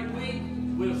 Have a great week.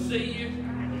 We'll see you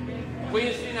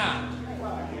Wednesday night.